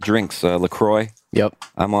couple drinks, LaCroix. Yep.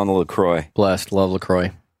 I'm on the LaCroix. Blessed. Love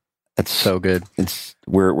LaCroix. That's so good.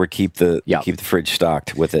 We're keep the fridge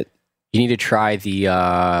stocked with it. You need to try the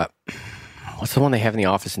what's the one they have in the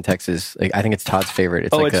office in Texas? I think it's Todd's favorite.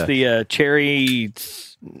 It's the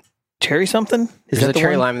cherry something. There's a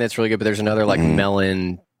cherry lime that's really good, but there's another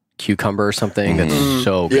melon cucumber or something that's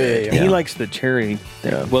so good. Yeah. He likes the cherry.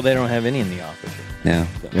 Yeah. Well, they don't have any in the office. Yeah.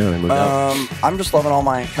 They moved out. I'm just loving all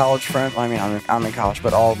my college friends. I mean, I'm in college,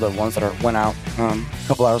 but all the ones that went out a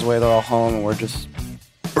couple hours away, they're all home, and we're just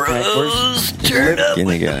getting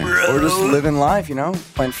together. We're just living life,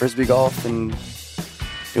 playing frisbee golf and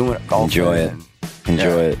doing golf. Enjoy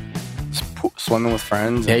it. Swimming with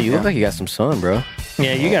friends. Yeah, you look like you got some sun, bro.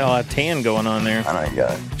 Yeah, you got a lot of tan going on there. I know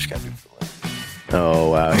you just got to do it.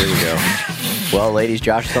 Oh, wow. Here we go. Well, ladies,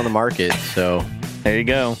 Josh is on the market, so. There you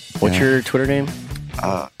go. What's your Twitter name?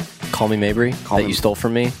 Call Me Mabry? You stole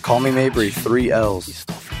from me? Call Me Mabry, 3 L's. You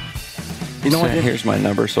stole from me. You know what? Here's my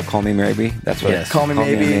number, so call me Mabry. That's what Call me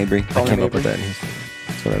Mabry. I came up with that.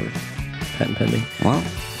 It's whatever. Patent pending. Well.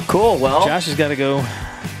 Cool. Well. Josh has got to go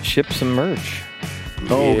ship some merch.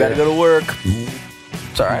 Oh, got to go to work.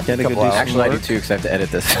 Sorry. Actually, I do too because I have to edit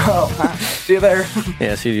this. See you there.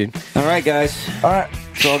 Yeah, see you, dude. All right, guys. All right.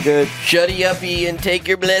 It's all good. Shutty uppy and take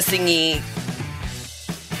your blessing-y.